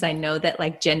 because I know that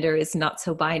like gender is not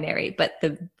so binary, but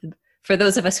for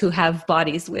those of us who have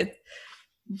bodies with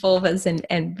vulvas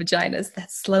and vaginas,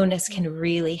 that slowness can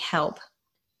really help.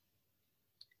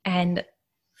 And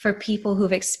for people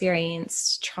who've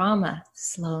experienced trauma,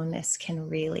 slowness can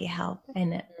really help.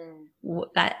 And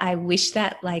I wish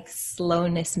that like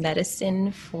slowness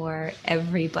medicine for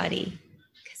everybody,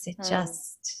 because it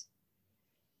just,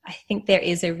 I think there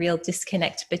is a real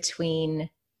disconnect between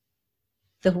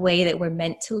the way that we're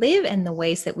meant to live and the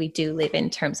ways that we do live in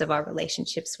terms of our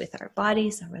relationships with our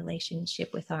bodies, our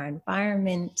relationship with our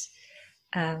environment.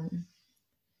 I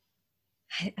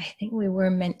think we were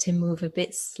meant to move a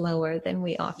bit slower than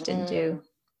we often do.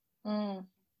 And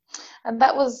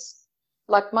that was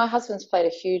like, my husband's played a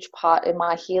huge part in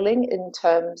my healing in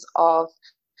terms of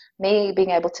me being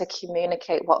able to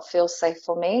communicate what feels safe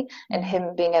for me, and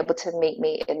him being able to meet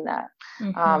me in that.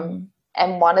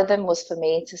 And one of them was for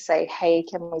me to say, hey,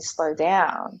 can we slow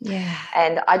down?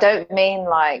 And I don't mean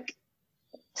like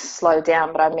slow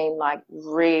down, but I mean like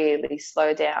really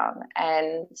slow down.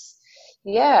 And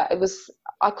it was,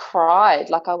 I cried,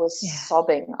 like I was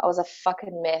sobbing. I was a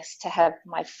fucking mess to have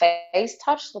my face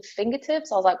touched with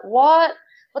fingertips. I was like, what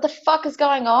the fuck is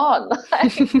going on?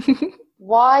 Like,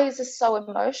 why is this so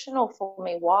emotional for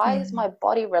me? Why is my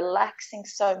body relaxing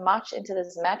so much into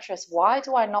this mattress? Why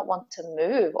do I not want to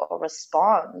move or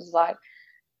respond? Like,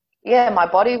 my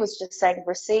body was just saying,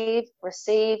 receive,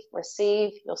 receive,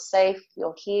 receive. You're safe.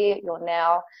 You're here. You're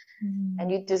now.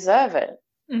 And you deserve it,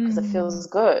 because it feels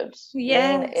good.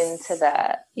 Lean into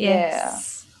that.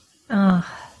 Oh.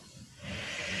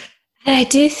 And I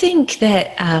do think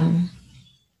that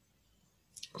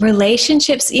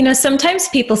relationships, you know, sometimes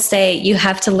people say you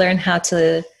have to learn how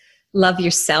to love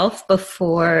yourself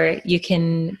before you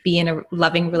can be in a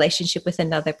loving relationship with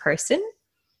another person.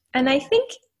 And I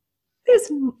think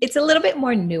it's a little bit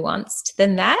more nuanced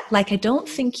than that. Like, I don't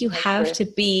think you have to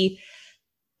be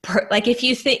like if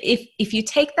you think, if you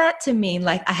take that to mean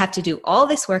like I have to do all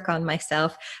this work on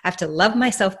myself, I have to love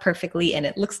myself perfectly, and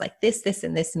it looks like this,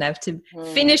 and this, and I have to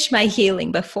finish my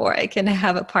healing before I can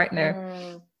have a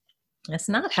partner. That's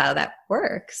not how that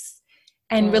works.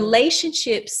 And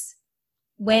relationships,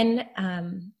 when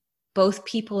both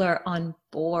people are on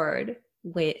board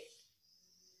with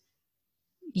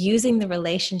using the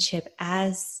relationship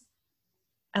as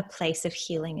a place of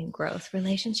healing and growth,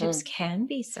 relationships can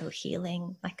be so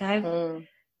healing. Like I've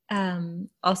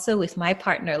also with my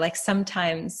partner, like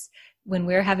sometimes when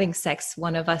we're having sex,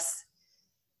 one of us,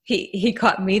 he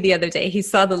caught me the other day, he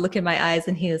saw the look in my eyes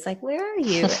and he was like, "Where are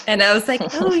you?" And I was like,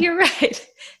 "Oh, you're right.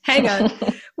 Hang on.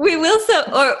 We will."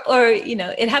 Or, you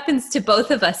know, it happens to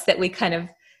both of us that we kind of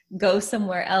go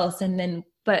somewhere else, and then,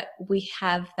 but we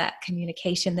have that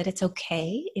communication that it's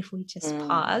okay if we just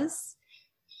pause.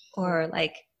 Or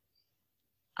like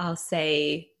I'll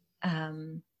say,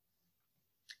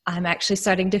 I'm actually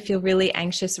starting to feel really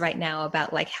anxious right now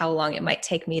about like how long it might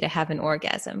take me to have an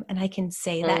orgasm. And I can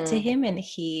say that to him, and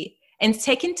it's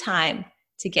taken time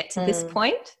to get to this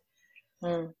point.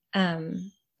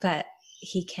 But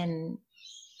he can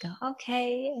go,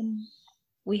 "Okay, and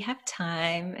we have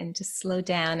time," and just slow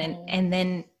down. And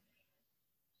then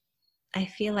I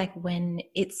feel like when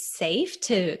it's safe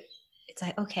to, it's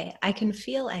like, okay, I can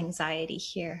feel anxiety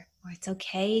here, or it's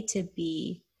okay to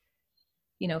be,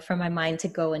 you know, for my mind to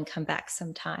go and come back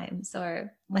sometimes,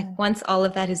 or like once all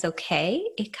of that is okay,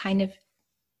 it kind of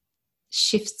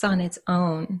shifts on its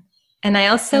own. And I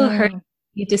also heard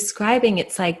you describing,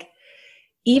 it's like,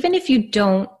 even if you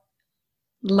don't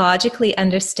logically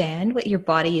understand what your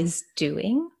body is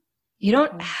doing, you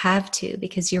don't have to,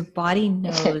 because your body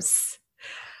knows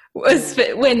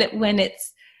when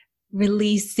it's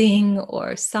releasing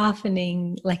or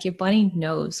softening, like your body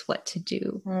knows what to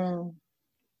do.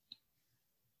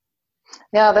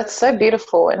 Yeah, that's so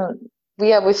beautiful. And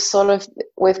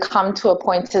we've come to a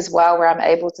point as well where I'm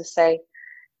able to say,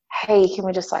 "Hey, can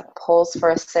we just like pause for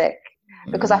a sec?"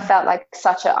 Because I felt like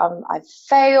I've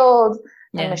failed.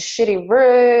 I'm a shitty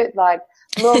root. Like,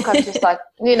 look, I'm just like,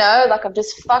 you know, like I've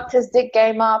just fucked his dick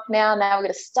game up now. Now we're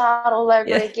going to start all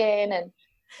over again. And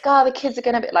God, the kids are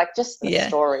going to be like, just the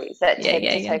stories that tend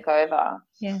to take over.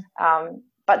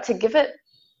 But to give it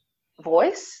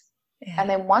voice, and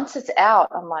then once it's out,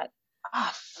 I'm like,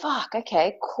 "Oh, fuck,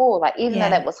 okay, cool." Like, even though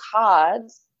that was hard,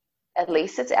 at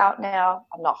least it's out now.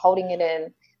 I'm not holding it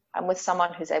in. I'm with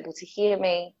someone who's able to hear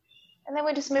me. And then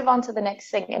we just move on to the next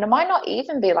thing. And it might not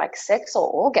even be like sex or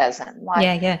orgasm.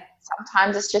 Like,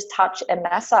 sometimes it's just touch and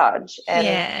massage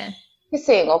and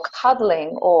kissing or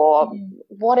cuddling or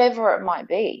whatever it might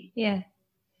be. Yeah.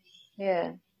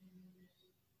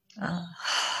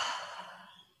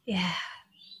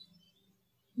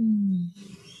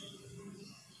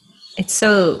 It's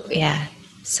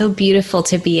so beautiful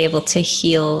to be able to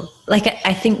heal. Like,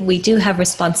 I think we do have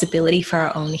responsibility for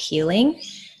our own healing,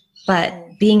 but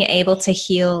being able to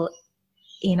heal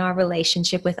in our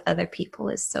relationship with other people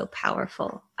is so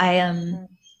powerful. I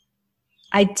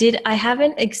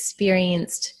haven't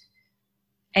experienced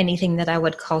anything that I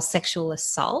would call sexual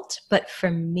assault, but for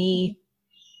me,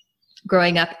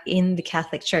 growing up in the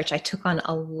Catholic Church, I took on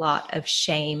a lot of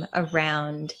shame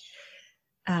around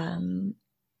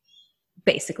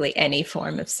basically any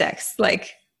form of sex,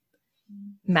 like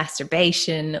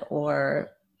masturbation or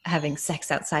having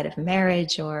sex outside of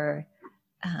marriage, or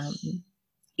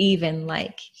even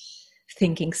like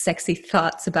thinking sexy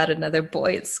thoughts about another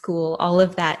boy at school, all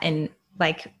of that. And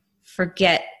like,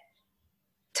 forget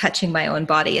touching my own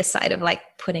body aside of like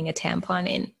putting a tampon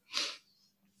in.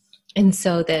 And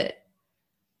so the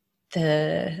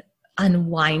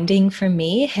unwinding for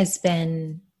me has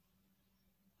been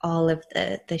all of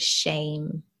the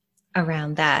shame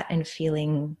around that, and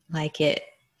feeling like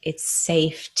it's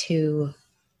safe to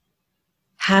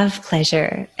have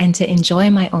pleasure and to enjoy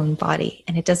my own body.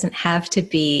 And it doesn't have to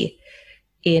be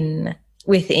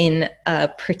within a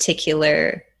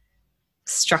particular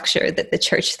structure that the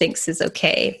church thinks is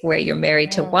okay, where you're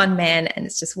married to one man and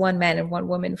it's just one man and one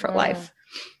woman for life.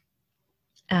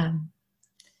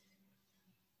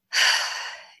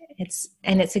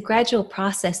 It's a gradual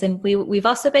process. And we've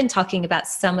also been talking about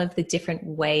some of the different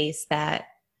ways that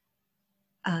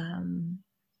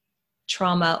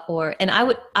trauma, and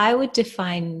I would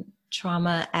define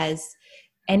trauma as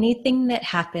anything that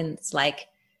happens like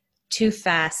too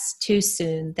fast, too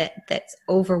soon, that's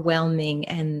overwhelming,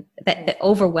 and that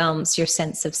overwhelms your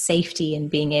sense of safety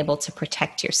and being able to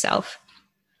protect yourself.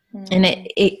 And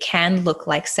it can look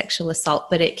like sexual assault,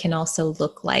 but it can also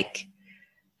look like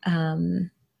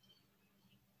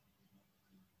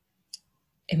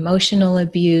emotional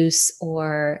abuse,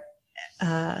 or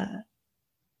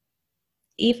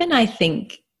even I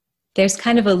think there's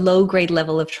kind of a low grade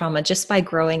level of trauma just by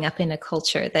growing up in a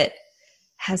culture that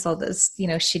has all those,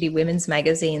 shitty women's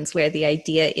magazines where the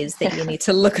idea is that you need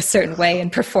to look a certain way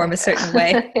and perform a certain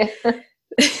way.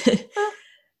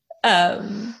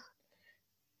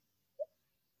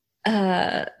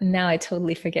 Now I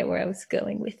totally forget where I was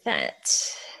going with that.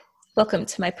 Welcome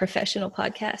to my professional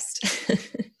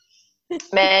podcast.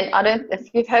 Man, if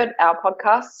you've heard our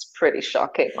podcast, it's pretty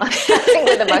shocking. I think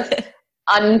we're the most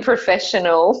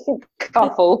unprofessional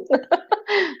couple.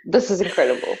 This is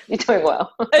incredible. You're doing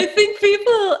well. I think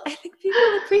people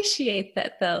appreciate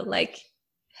that though. Like,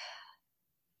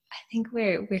 I think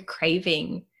we're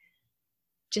craving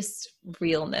just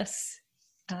realness.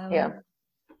 Yeah.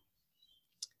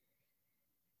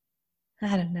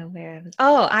 I don't know where I was.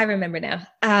 Oh, I remember now.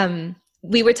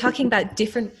 We were talking about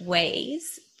different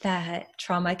ways that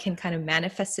trauma can kind of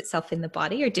manifest itself in the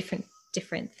body, or different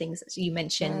things. You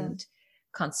mentioned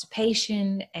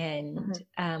constipation, and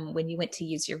when you went to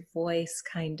use your voice,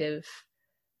 kind of,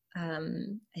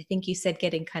 I think you said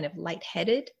getting kind of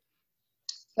lightheaded.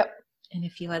 Yep. And a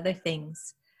few other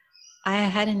things. I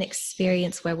had an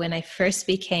experience where when I first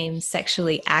became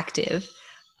sexually active,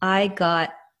 I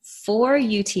got 4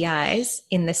 UTIs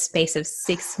in the space of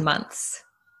 6 months.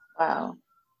 Wow.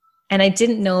 And I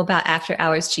didn't know about after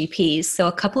hours GPs. So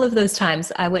a couple of those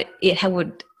times it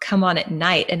would come on at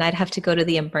night and I'd have to go to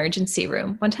the emergency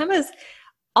room. One time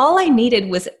all I needed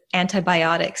was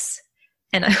antibiotics.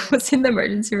 And I was in the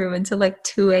emergency room until like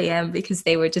 2 a.m. because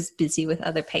they were just busy with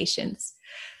other patients.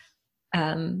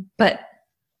 But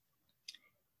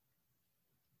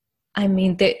I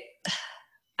mean,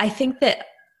 I think that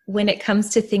when it comes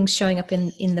to things showing up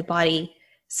in the body,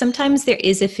 sometimes there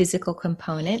is a physical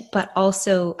component, but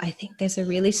also I think there's a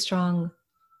really strong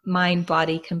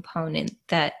mind-body component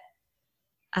that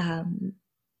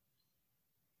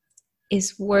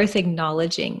is worth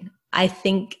acknowledging. I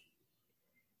think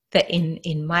that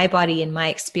in my body, in my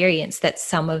experience, that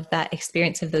some of that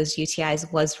experience of those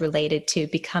UTIs was related to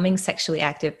becoming sexually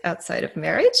active outside of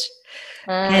marriage,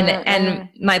 and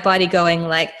my body going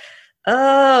like,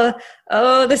 oh,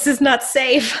 this is not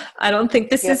safe. I don't think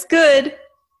this is good.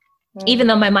 Even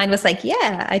though my mind was like,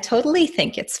 yeah, I totally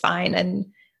think it's fine. And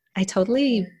I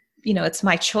totally, it's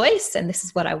my choice and this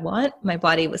is what I want. My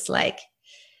body was like,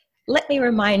 let me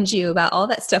remind you about all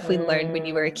that stuff we learned when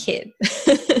you were a kid.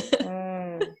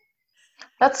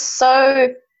 That's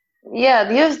so,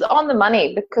 you're on the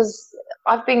money, because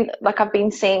I've been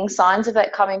seeing signs of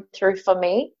that coming through for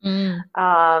me.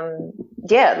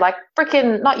 Like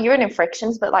freaking, not urine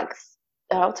infections, but like,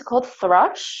 what's it called?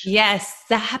 Thrush? Yes,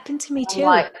 that happened to me too. I'm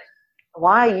like,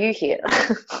 why are you here?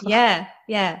 Yeah.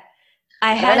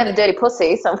 I don't have a dirty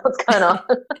pussy, so what's going on?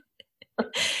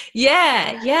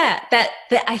 Yeah. That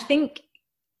I think,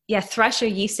 thrush or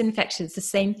yeast infections, the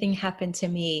same thing happened to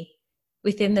me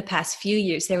within the past few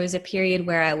years. There was a period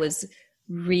where I was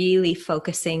really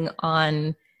focusing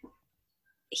on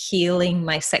healing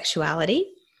my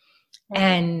sexuality.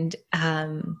 And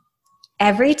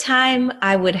every time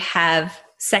I would have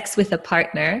sex with a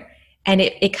partner, and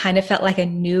it kind of felt like a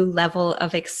new level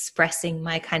of expressing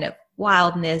my kind of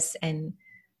wildness and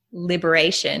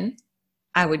liberation,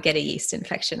 I would get a yeast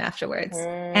infection afterwards.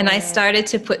 And I started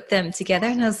to put them together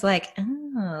and I was like,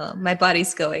 oh, my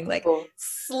body's going like,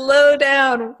 slow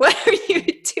down. What are you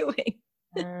doing?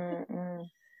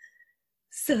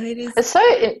 So it is. It's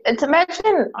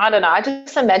imagine, I don't know, I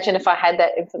just imagine if I had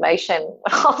that information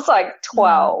when I was like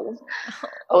 12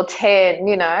 or 10,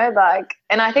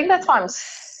 and I think that's why I'm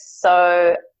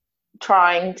so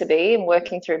trying to be and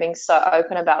working through being so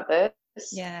open about this.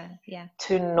 Yeah.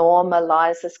 To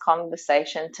normalize this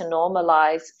conversation, to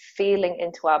normalize feeling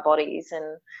into our bodies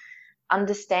and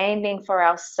understanding for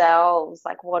ourselves,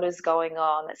 like what is going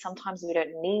on, that sometimes we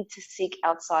don't need to seek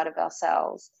outside of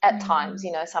ourselves at times,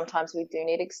 sometimes we do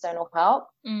need external help.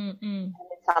 And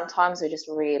sometimes we just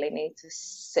really need to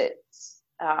sit,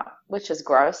 which is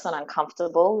gross and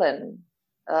uncomfortable and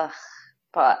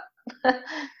but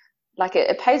like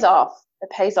it pays off. It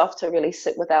pays off to really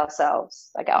sit with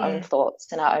ourselves, like our own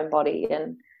thoughts and our own body,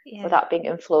 and without being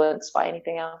influenced by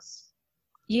anything else.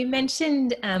 You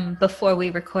mentioned before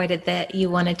we recorded that you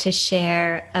wanted to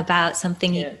share about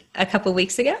something a couple of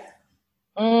weeks ago.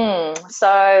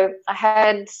 So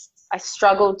I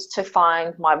struggled to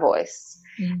find my voice.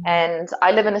 And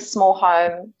I live in a small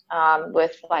home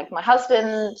with like my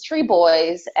husband, 3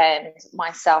 boys, and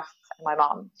myself and my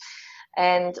mom.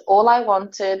 And all I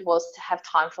wanted was to have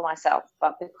time for myself.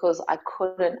 But because I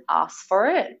couldn't ask for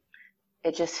it,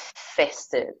 it just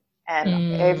festered.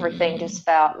 and everything just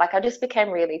felt like I just became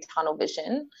really tunnel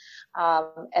vision.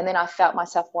 And then I felt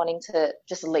myself wanting to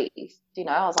just leave.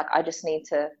 I was like, I just need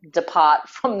to depart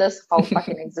from this whole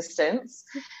fucking existence.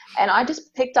 And I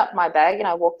just picked up my bag and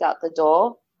I walked out the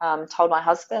door, told my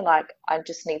husband, like, I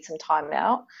just need some time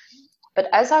out. But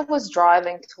as I was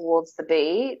driving towards the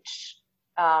beach,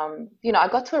 I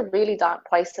got to a really dark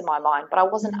place in my mind, but I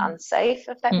wasn't unsafe,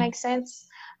 if that makes sense.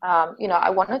 I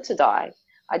wanted to die.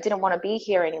 I didn't want to be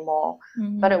here anymore.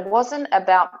 But it wasn't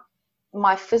about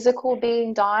my physical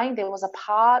being dying. There was a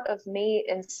part of me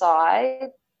inside.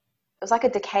 It was like a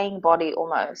decaying body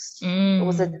almost. It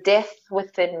was a death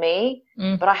within me,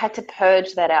 but I had to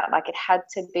purge that out. Like it had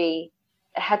to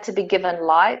be given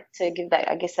light to give that,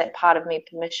 I guess, that part of me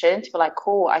permission to be like,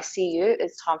 cool, I see you.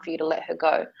 It's time for you to let her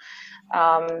go.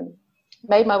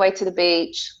 Made my way to the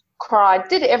beach, cried,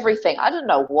 did everything. I didn't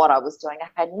know what I was doing. I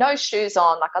had no shoes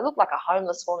on. Like I looked like a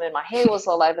homeless woman. My hair was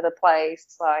all over the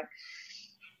place.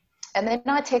 And then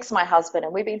I text my husband,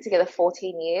 and we've been together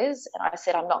 14 years. And I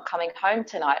said, I'm not coming home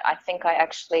tonight. I think I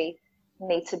actually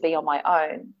need to be on my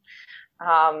own.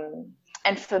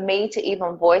 And for me to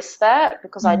even voice that,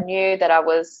 because I knew that I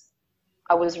was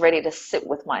ready to sit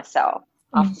with myself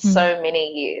after so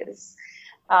many years.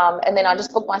 And then I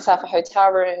just booked myself a hotel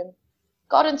room,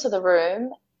 got into the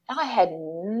room, and I had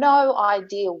no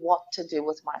idea what to do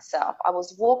with myself. I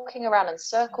was walking around in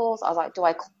circles. I was like, do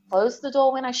I close the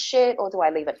door when I shit, or do I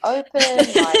leave it open?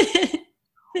 Like,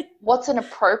 what's an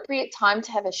appropriate time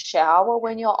to have a shower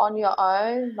when you're on your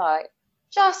own? Like,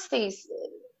 just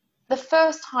the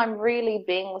first time really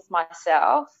being with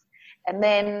myself, and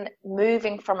then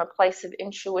moving from a place of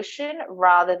intuition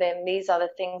rather than these are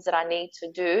the things that I need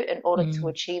to do in order to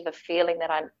achieve a feeling that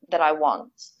I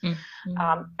want.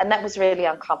 And that was really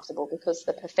uncomfortable, because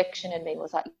the perfection in me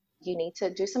was like, you need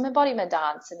to do some embodiment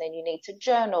dance, and then you need to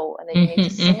journal, and then you need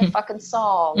to sing a fucking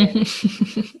song.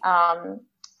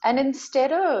 And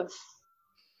instead of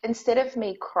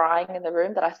me crying in the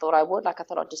room that I thought I would, like I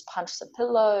thought I'd just punch some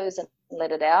pillows and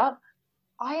let it out,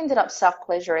 I ended up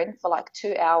self-pleasuring for like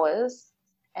 2 hours,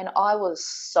 and I was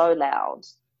so loud.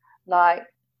 Like,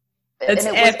 that's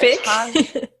epic.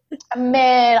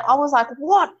 Man, I was like,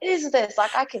 what is this?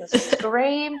 Like, I can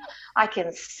scream, I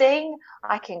can sing,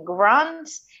 I can grunt,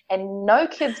 and no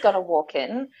kid's going to walk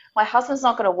in. My husband's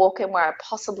not going to walk in where I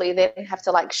possibly then have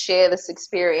to like share this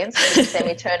experience and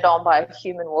semi turned on by a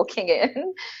human walking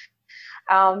in.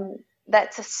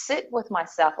 That to sit with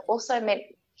myself also meant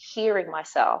hearing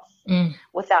myself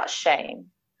without shame.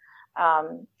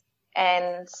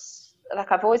 And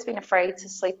like, I've always been afraid to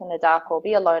sleep in the dark or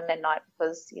be alone at night,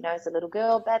 because, as a little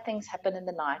girl, bad things happen in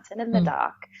the night and in the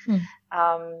dark.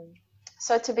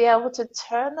 So to be able to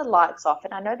turn the lights off,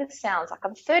 and I know this sounds like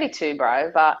I'm 32, bro,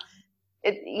 but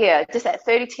just at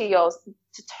 32 years old,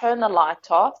 to turn the light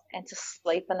off and to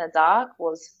sleep in the dark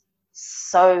was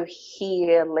so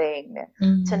healing.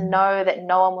 To know that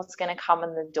no one was going to come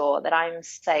in the door, that I'm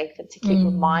safe, and to keep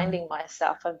reminding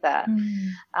myself of that.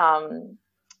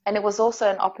 And it was also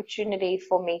an opportunity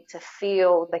for me to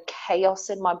feel the chaos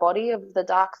in my body of the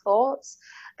dark thoughts,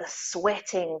 the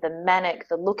sweating, the manic,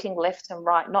 the looking left and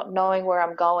right, not knowing where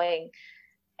I'm going,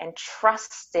 and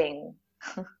trusting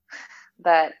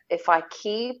that if I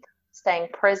keep staying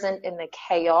present in the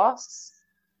chaos,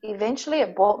 eventually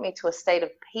it brought me to a state of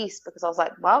peace, because I was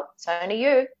like, well, it's only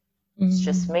you. It's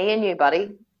just me and you,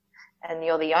 buddy. And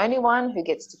you're the only one who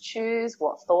gets to choose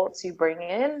what thoughts you bring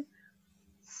in.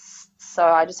 So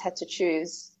I just had to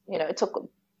choose. It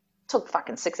took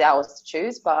fucking 6 hours to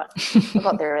choose, but I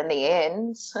got there in the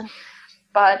end.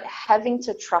 But having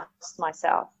to trust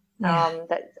myself,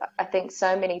 that I think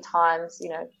so many times,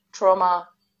 trauma,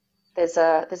 there's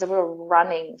a real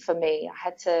running for me.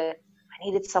 I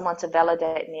needed someone to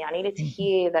validate me. I needed to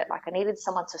hear that, like, I needed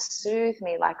someone to soothe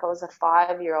me, like I was a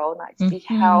 5-year-old, like to be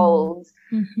held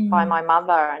by my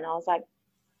mother. And I was like,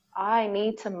 I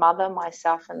need to mother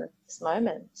myself in this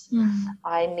moment.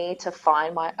 I need to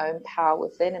find my own power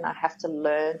within, and I have to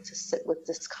learn to sit with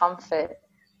discomfort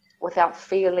without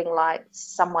feeling like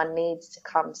someone needs to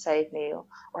come save me,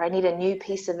 or I need a new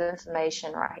piece of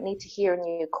information, or I need to hear a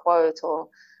new quote, or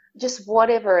just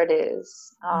whatever it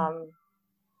is.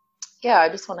 I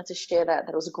just wanted to share that.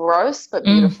 That was gross but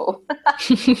beautiful.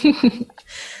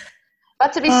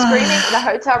 But to be screaming in a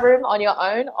hotel room on your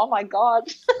own, oh my God.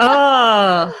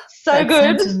 Oh, so that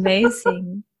good. Sounds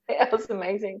amazing. It was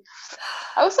amazing.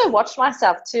 I also watched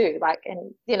myself too, like,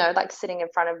 and like sitting in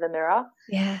front of the mirror.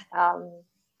 Yeah.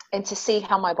 And to see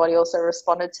how my body also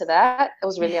responded to that, it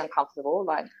was really uncomfortable.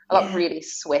 Like, I got really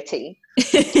sweaty.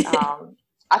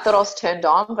 I thought I was turned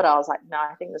on, but I was like, no,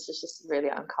 I think this is just really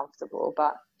uncomfortable.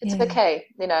 But it's okay,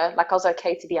 you know, like I was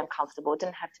okay to be uncomfortable. It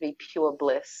didn't have to be pure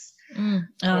bliss. Oh,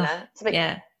 You know, it's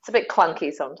a bit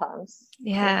clunky sometimes.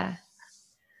 Yeah.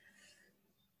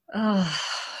 Oh,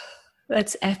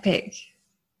 that's epic.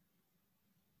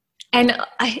 And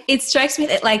it strikes me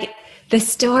that like the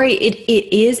story,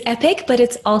 it is epic, but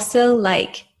it's also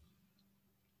like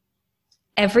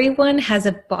everyone has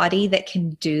a body that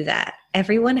can do that.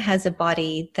 Everyone has a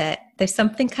body that there's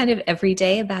something kind of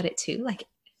everyday about it too. Like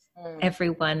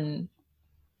everyone's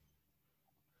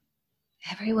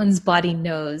body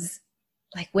knows,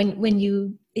 like when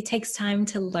you, it takes time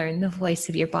to learn the voice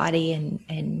of your body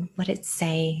and what it's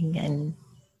saying and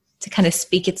to kind of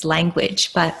speak its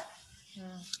language, but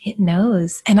it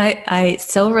knows. And I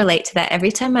so relate to that.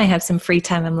 Every time I have some free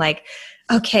time, I'm like,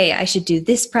 okay, I should do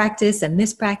this practice and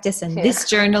this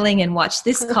journaling and watch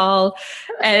this call.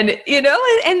 And, you know,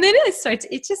 and then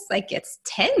it just like gets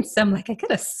tense. I'm like, I got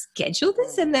to schedule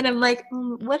this. And then I'm like,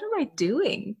 what am I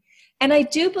doing? And I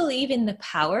do believe in the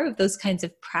power of those kinds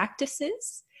of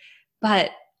practices,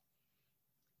 but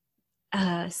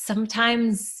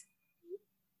sometimes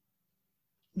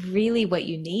really what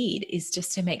you need is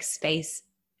just to make space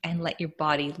and let your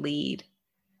body lead.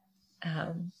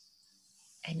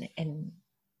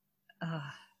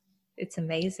 It's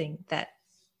amazing that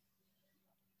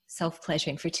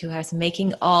self-pleasuring for 2 hours,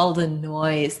 making all the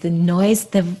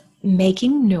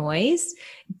making noise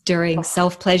during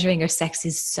self-pleasuring or sex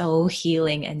is so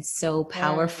healing and so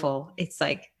powerful. It's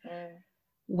like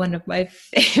one of my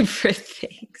favorite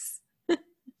things.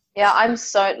 Yeah, I'm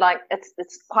so like,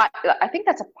 it's quite, I think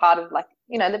that's a part of like,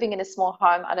 you know, living in a small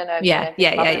home. I don't know if you have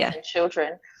and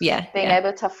children. Being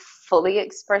able to fully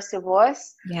express your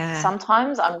voice. Yeah.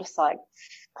 Sometimes I'm just like,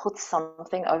 put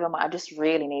something over I just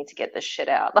really need to get this shit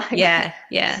out. Like,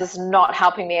 this is not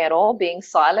helping me at all. Being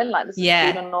silent, like this is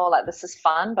good and all, like this is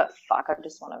fun, but fuck, I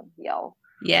just want to yell.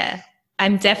 Yeah.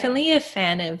 I'm definitely a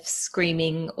fan of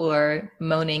screaming or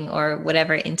moaning or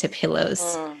whatever into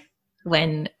pillows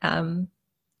when,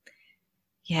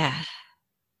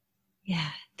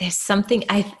 there's something,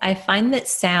 I find that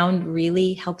sound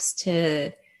really helps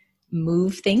to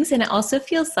move things. And it also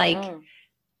feels like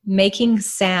making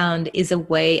sound is a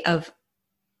way of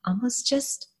almost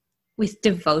just with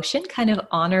devotion, kind of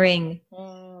honoring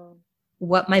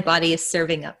what my body is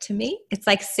serving up to me. It's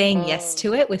like saying yes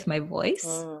to it with my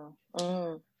voice.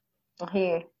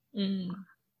 Here.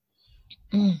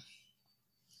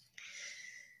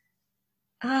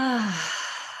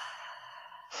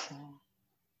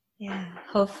 Yeah.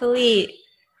 Hopefully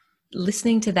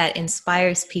listening to that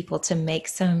inspires people to make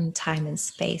some time and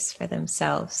space for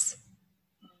themselves.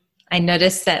 I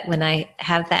notice that when I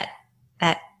have that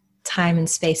time and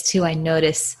space too, I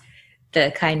notice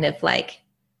the kind of like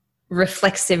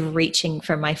reflexive reaching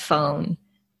for my phone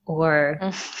or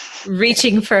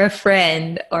reaching for a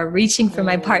friend or reaching for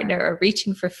my partner or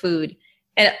reaching for food.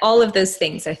 And all of those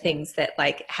things are things that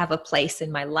like have a place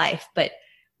in my life. But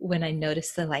when I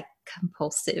notice the like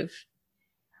compulsive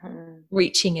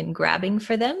reaching and grabbing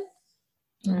for them,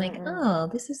 I'm like, oh,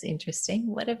 this is interesting.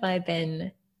 What have I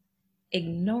been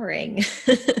ignoring?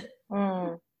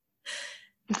 I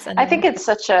think it's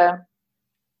such a,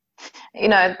 you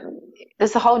know,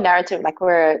 there's a whole narrative like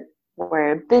we're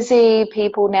busy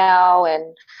people now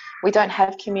and we don't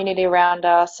have community around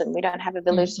us and we don't have a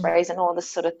village to raise and all this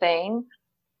sort of thing.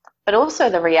 But also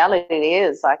the reality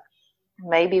is like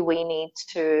maybe we need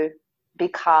to be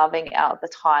carving out the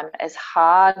time, as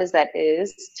hard as that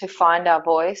is, to find our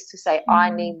voice, to say, I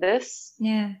need this.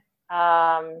 Yeah.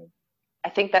 I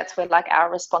think that's where like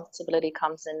our responsibility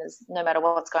comes in, is no matter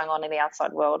what's going on in the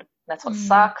outside world. That's what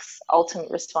sucks, ultimate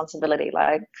responsibility.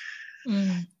 Like,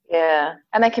 yeah.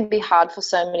 And that can be hard for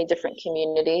so many different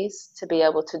communities to be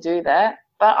able to do that.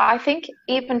 But I think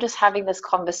even just having this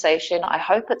conversation, I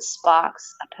hope it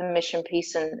sparks a permission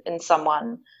piece in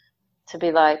someone to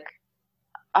be like,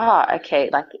 okay,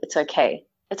 like it's okay.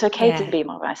 It's okay to be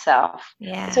myself.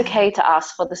 Yeah. It's okay to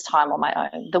ask for this time on my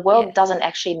own. The world doesn't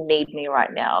actually need me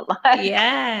right now. Like,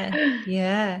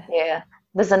 yeah.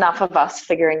 There's enough of us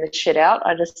figuring this shit out.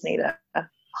 I just need to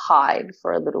hide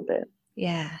for a little bit.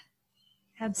 Yeah,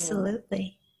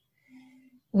 absolutely.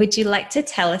 Would you like to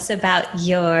tell us about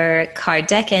your card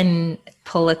deck and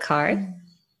pull a card?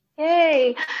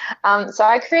 Yay. So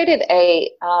I created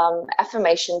a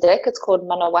affirmation deck. It's called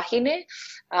Mana Wahine.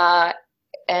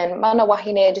 And Mana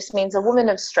Wahine just means a woman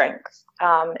of strength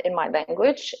in my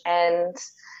language. And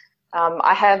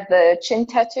I have the chin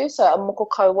tattoo, so a moko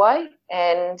kauwai.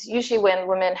 And usually when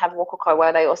women have moko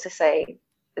kauwai, they also say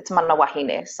it's Mana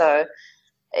Wahine. So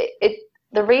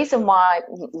the reason why,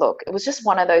 look, it was just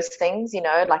one of those things,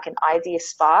 like an idea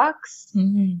sparks.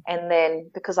 Mm-hmm. And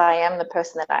then because I am the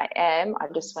person that I am, I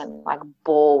just went like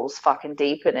balls fucking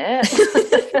deep in it.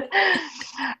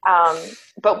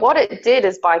 But what it did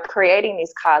is by creating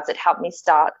these cards, it helped me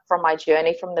start from my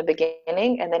journey from the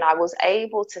beginning. And then I was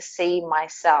able to see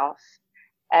myself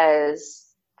as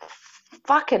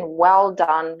fucking well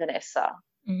done, Vanessa.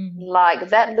 Mm-hmm. Like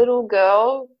that little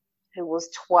girl who was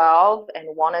 12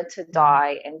 and wanted to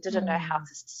die and didn't know how to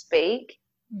speak.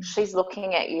 She's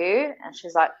looking at you and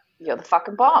she's like, you're the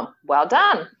fucking bomb. Well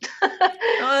done.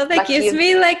 Oh, that gives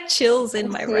me like chills in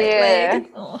my right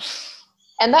leg. Oh.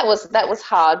 And that was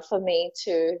hard for me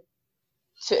to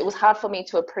it was hard for me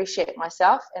to appreciate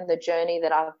myself and the journey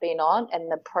that I've been on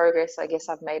and the progress I guess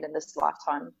I've made in this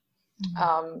lifetime.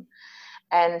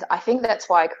 And I think that's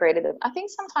why I created them. I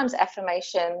think sometimes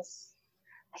affirmations,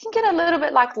 they can get a little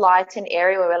bit like light and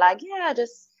airy where we're like, yeah,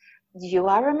 just you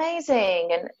are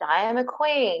amazing and I am a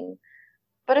queen.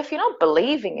 But if you're not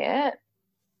believing it,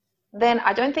 then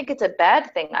I don't think it's a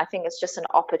bad thing. I think it's just an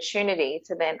opportunity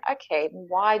to then, okay,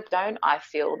 why don't I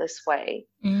feel this way?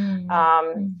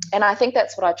 And I think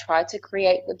that's what I tried to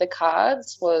create with the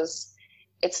cards was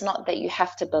it's not that you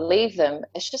have to believe them.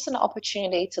 It's just an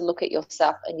opportunity to look at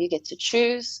yourself and you get to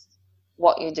choose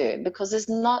what you do because it's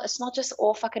not just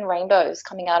all fucking rainbows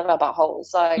coming out of our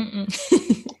buttholes. Like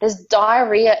there's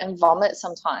diarrhea and vomit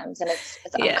sometimes and it's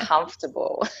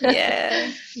uncomfortable.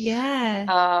 And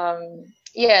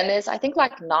there's I think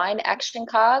like 9 action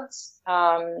cards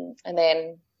and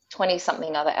then 20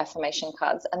 something other affirmation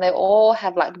cards and they all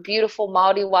have like beautiful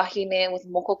Māori wahine with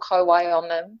moko kauai on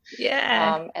them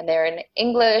and they're in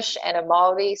English and a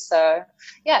Māori. So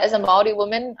as a Māori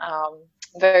woman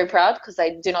very proud because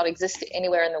they do not exist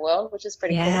anywhere in the world, which is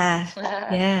pretty cool.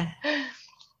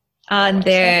 And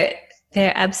they're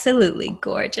absolutely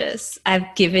gorgeous.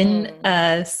 I've given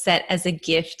a set as a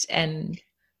gift and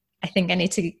I think I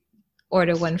need to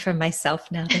order one for myself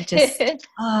now. They're just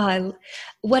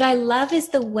what I love is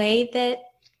the way that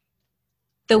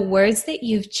the words that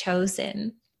you've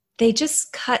chosen, they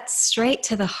just cut straight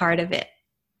to the heart of it.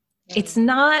 It's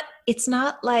not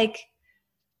like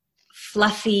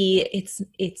fluffy. It's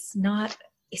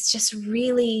just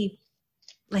really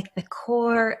like the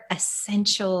core,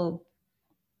 essential,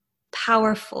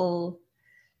 powerful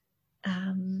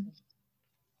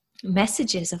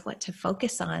messages of what to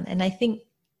focus on. And I think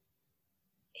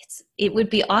it would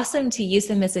be awesome to use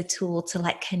them as a tool to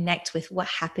like connect with what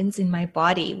happens in my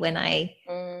body when I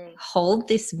hold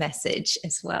this message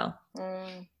as well.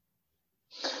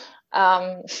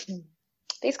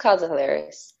 These cards are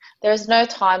hilarious. There is no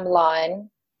timeline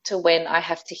to when I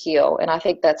have to heal. And I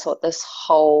think that's what this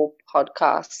whole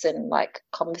podcast and like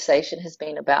conversation has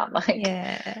been about. Like,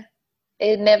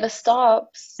 it never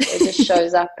stops. It just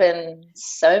shows up in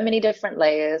so many different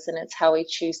layers, and it's how we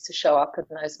choose to show up in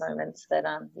those moments that,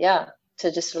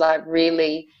 to just like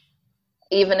really,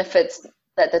 even if it's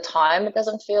at the time, it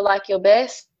doesn't feel like your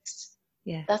best.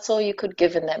 That's all you could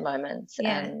give in that moment.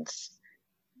 And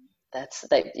that's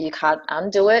that. You can't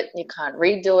undo it. You can't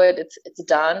redo it. It's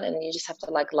done. And you just have to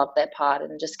like love that part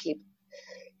and just keep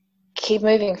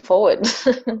moving forward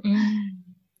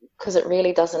because it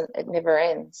really doesn't, it never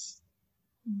ends.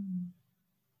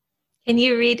 Can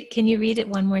you read it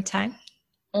one more time?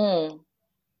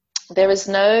 There is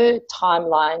no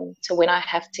timeline to when I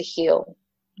have to heal.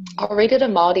 I'll read it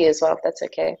in Māori as well, if that's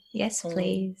okay. Yes,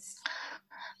 please.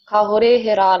 Ka hore he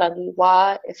rārangi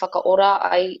wā e whakaora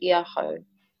ai ia hau.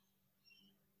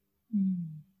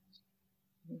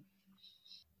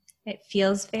 It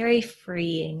feels very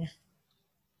freeing.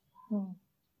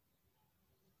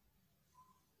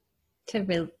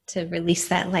 To release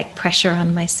that like pressure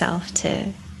on myself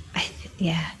to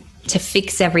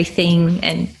fix everything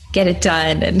and get it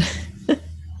done and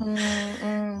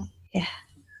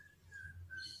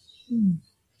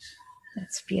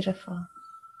that's beautiful.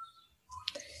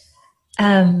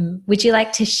 Would you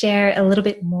like to share a little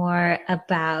bit more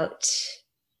about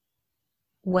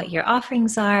what your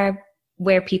offerings are,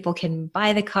 where people can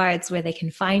buy the cards, where they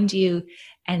can find you,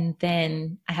 and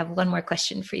then I have one more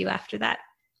question for you after that.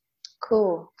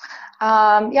 Cool.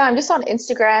 I'm just on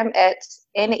Instagram at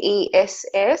NESS,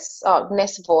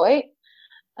 Ness Voigt.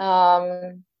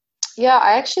 I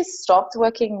actually stopped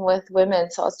working with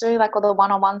women. So I was doing like all the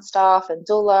one-on-one stuff and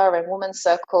doula and women's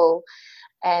circle.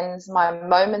 And my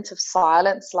moment of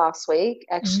silence last week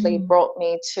actually brought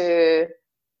me to,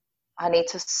 I need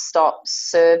to stop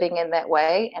serving in that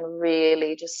way and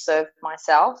really just serve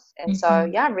myself. And so,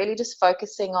 I'm really just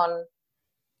focusing on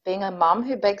being a mum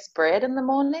who bakes bread in the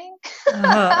morning.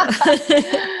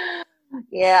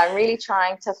 Yeah, I'm really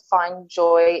trying to find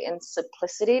joy in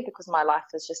simplicity because my life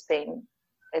has just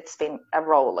it's been a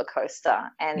roller coaster.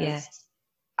 And Yeah.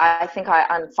 I think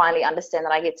I finally understand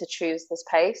that I get to choose this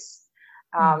pace,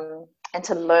 Mm. and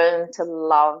to learn to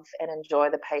love and enjoy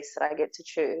the pace that I get to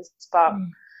choose. But Mm.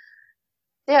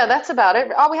 yeah, that's about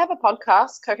it. Oh, we have a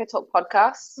podcast, Coco Talk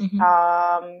Podcast.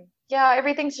 Mm-hmm. Yeah,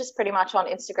 everything's just pretty much on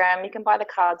Instagram. You can buy the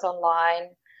cards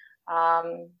online.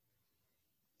 Um,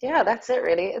 yeah, that's it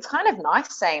really. It's kind of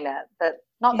nice saying that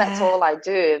not that's Yeah. all I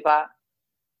do, but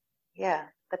yeah,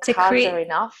 the To cards are create,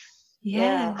 enough.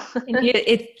 yeah. Yeah.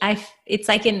 And it's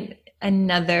like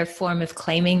another form of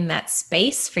claiming that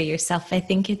space for yourself. I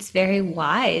think it's very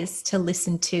wise to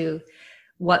listen to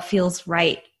what feels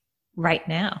right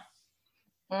now.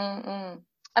 Mm-mm.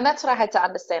 And that's what I had to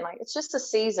understand. Like, it's just a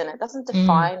season. It doesn't Mm.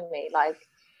 define me. Like,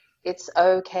 it's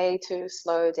okay to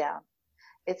slow down.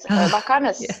 It's like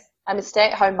Yeah. I'm a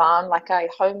stay-at-home mom. Like, I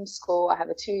homeschool. I have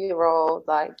a 2-year-old.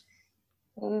 Like,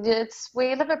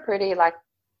 we live a pretty like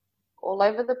all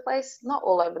over the place. Not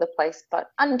all over the place,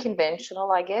 but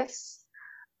unconventional, I guess.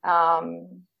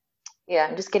 Um, yeah,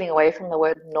 I'm just getting away from the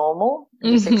word normal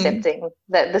and just Mm-hmm. accepting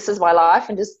that this is my life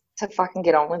and just to fucking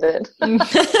get on with it.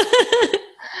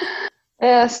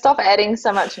 Yeah, stop adding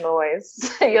so much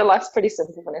noise. Your life's pretty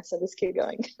simple, Vanessa. Just keep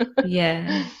going.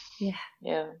 Yeah. Yeah.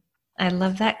 Yeah. I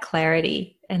love that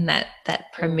clarity and that Mm.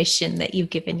 permission that you've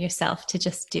given yourself to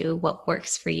just do what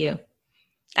works for you.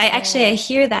 I Mm.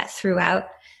 hear that throughout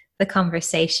the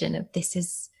conversation of this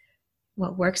is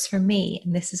what works for me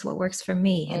and this is what works for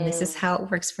me and this is Mm. how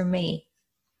it works for me.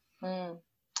 Mm.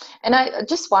 And I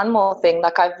just one more thing,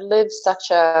 like I've lived such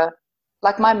a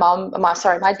like my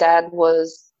dad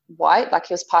was white, like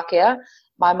he was Pākehā.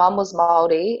 My mum was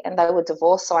Maori and they were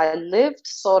divorced. So I lived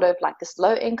sort of like this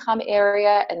low income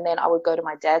area and then I would go to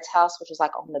my dad's house, which was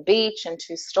like on the beach and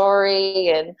 2-story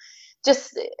and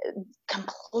just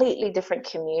completely different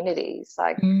communities,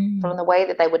 like Mm, from the way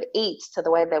that they would eat to the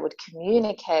way they would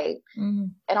communicate. mm,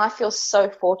 And I feel so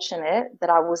fortunate that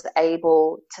I was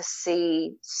able to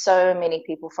see so many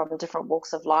people from different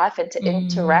walks of life and to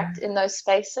interact mm, in those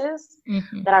spaces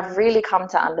mm-hmm, that I've really come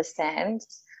to understand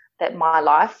that my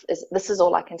life is this is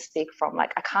all I can speak from.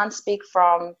 Like I can't speak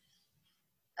from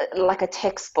like a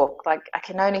textbook. Like I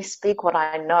can only speak what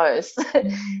I know.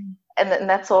 mm, And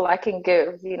that's all I can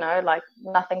give, like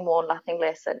nothing more, nothing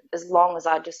less. And as long as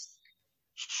I just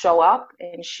show up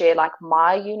and share like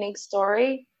my unique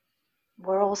story,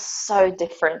 we're all so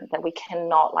different that we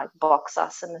cannot like box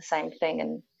us in the same thing.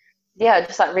 And yeah,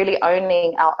 just like really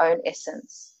owning our own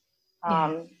essence,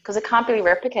 yeah, because it can't be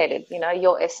replicated.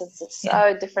 Your essence is yeah,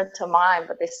 so different to mine,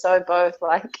 but they're so both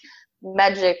like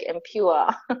magic and pure.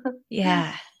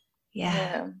 yeah, yeah.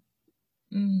 Yeah.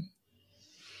 Mm.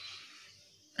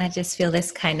 I just feel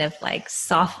this kind of like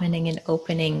softening and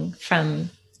opening from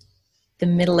the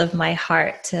middle of my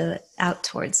heart to out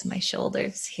towards my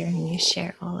shoulders, hearing you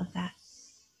share all of that.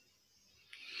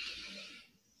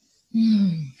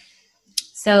 Mm.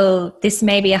 So this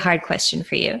may be a hard question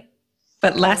for you,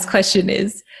 but last question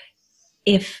is,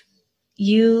 if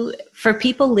for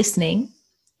people listening,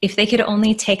 if they could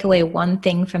only take away one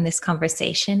thing from this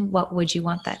conversation, what would you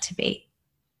want that to be?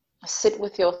 Sit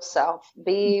with yourself,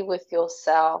 be with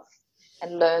yourself,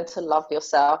 and learn to love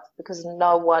yourself because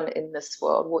no one in this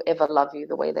world will ever love you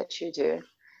the way that you do.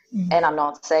 Mm. And I'm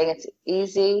not saying it's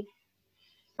easy,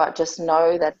 but just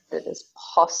know that it is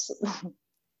possible.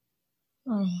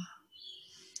 Oh.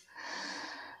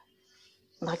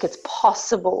 Like it's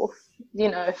possible,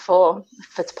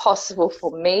 if it's possible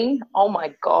for me, oh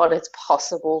my God, it's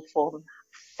possible for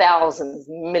thousands,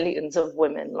 millions of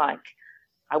women. Like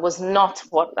I'm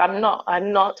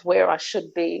not where I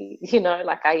should be,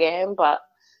 like I am, but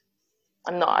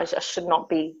I should not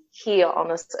be here on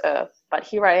this earth. But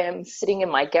here I am sitting in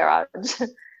my garage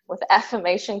with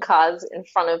affirmation cards in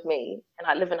front of me. And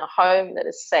I live in a home that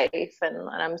is safe and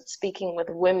I'm speaking with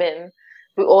women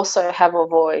who also have a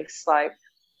voice, like,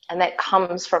 and that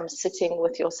comes from sitting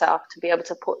with yourself to be able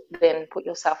to put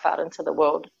yourself out into the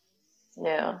world.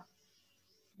 Yeah.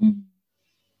 Mm.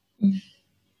 Mm.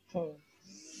 Hmm.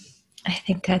 I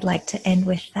think I'd like to end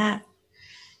with that.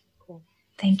 Cool.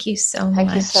 Thank you so Thank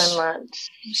much. you so much.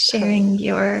 Sharing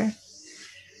your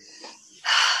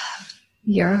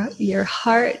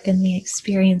heart and the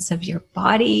experience of your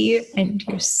body and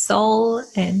your soul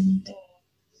and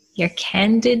your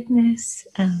candidness.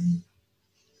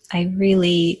 I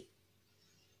really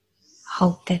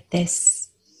hope that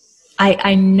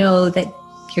I know that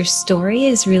your story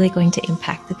is really going to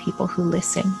impact the people who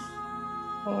listen.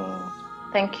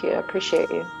 Thank you. I appreciate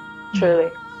you.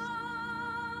 Truly.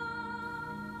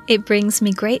 It brings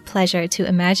me great pleasure to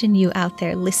imagine you out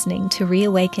there listening to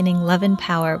Reawakening Love and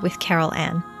Power with Carol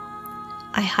Ann.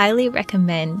 I highly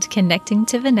recommend connecting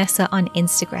to Vanessa on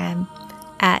Instagram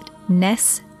at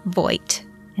Ness Voigt,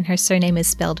 and her surname is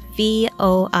spelled Voigt.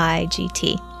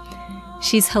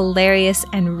 She's hilarious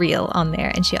and real on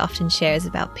there, and she often shares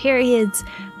about periods,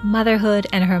 motherhood,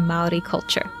 and her Maori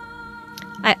culture.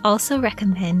 I also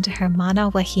recommend her Mana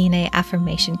Wahine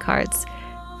affirmation cards.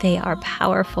 They are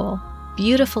powerful,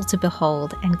 beautiful to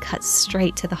behold, and cut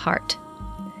straight to the heart.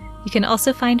 You can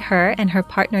also find her and her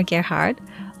partner Gerhard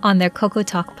on their Coco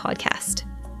Talk podcast.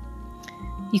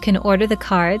 You can order the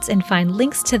cards and find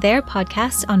links to their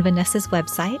podcast on Vanessa's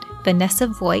website,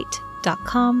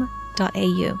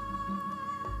 vanessavoigt.com.au.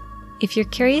 If you're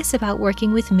curious about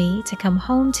working with me to come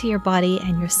home to your body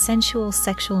and your sensual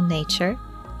sexual nature,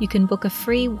 you can book a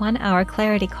free 1-hour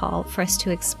clarity call for us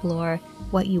to explore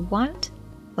what you want,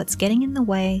 what's getting in the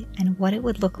way, and what it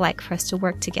would look like for us to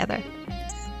work together.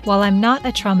 While I'm not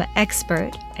a trauma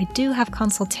expert, I do have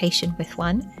consultation with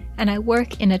one, and I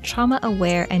work in a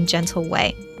trauma-aware and gentle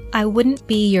way. I wouldn't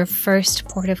be your first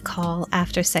port of call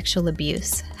after sexual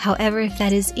abuse. However, if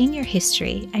that is in your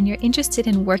history and you're interested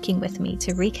in working with me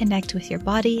to reconnect with your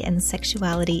body and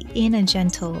sexuality in a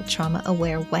gentle,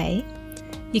 trauma-aware way,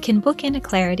 you can book in a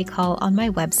clarity call on my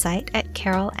website at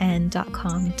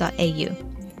carolann.com.au.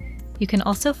 You can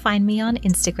also find me on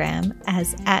Instagram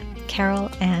as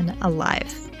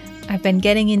 @CarolAnnAlive. I've been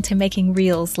getting into making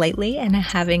reels lately and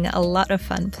having a lot of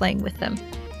fun playing with them.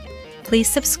 Please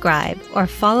subscribe or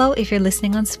follow if you're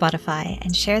listening on Spotify,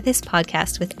 and share this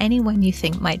podcast with anyone you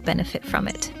think might benefit from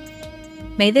it.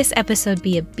 May this episode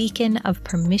be a beacon of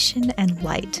permission and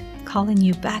light, calling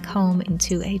you back home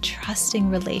into a trusting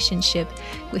relationship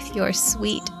with your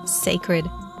sweet, sacred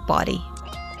body.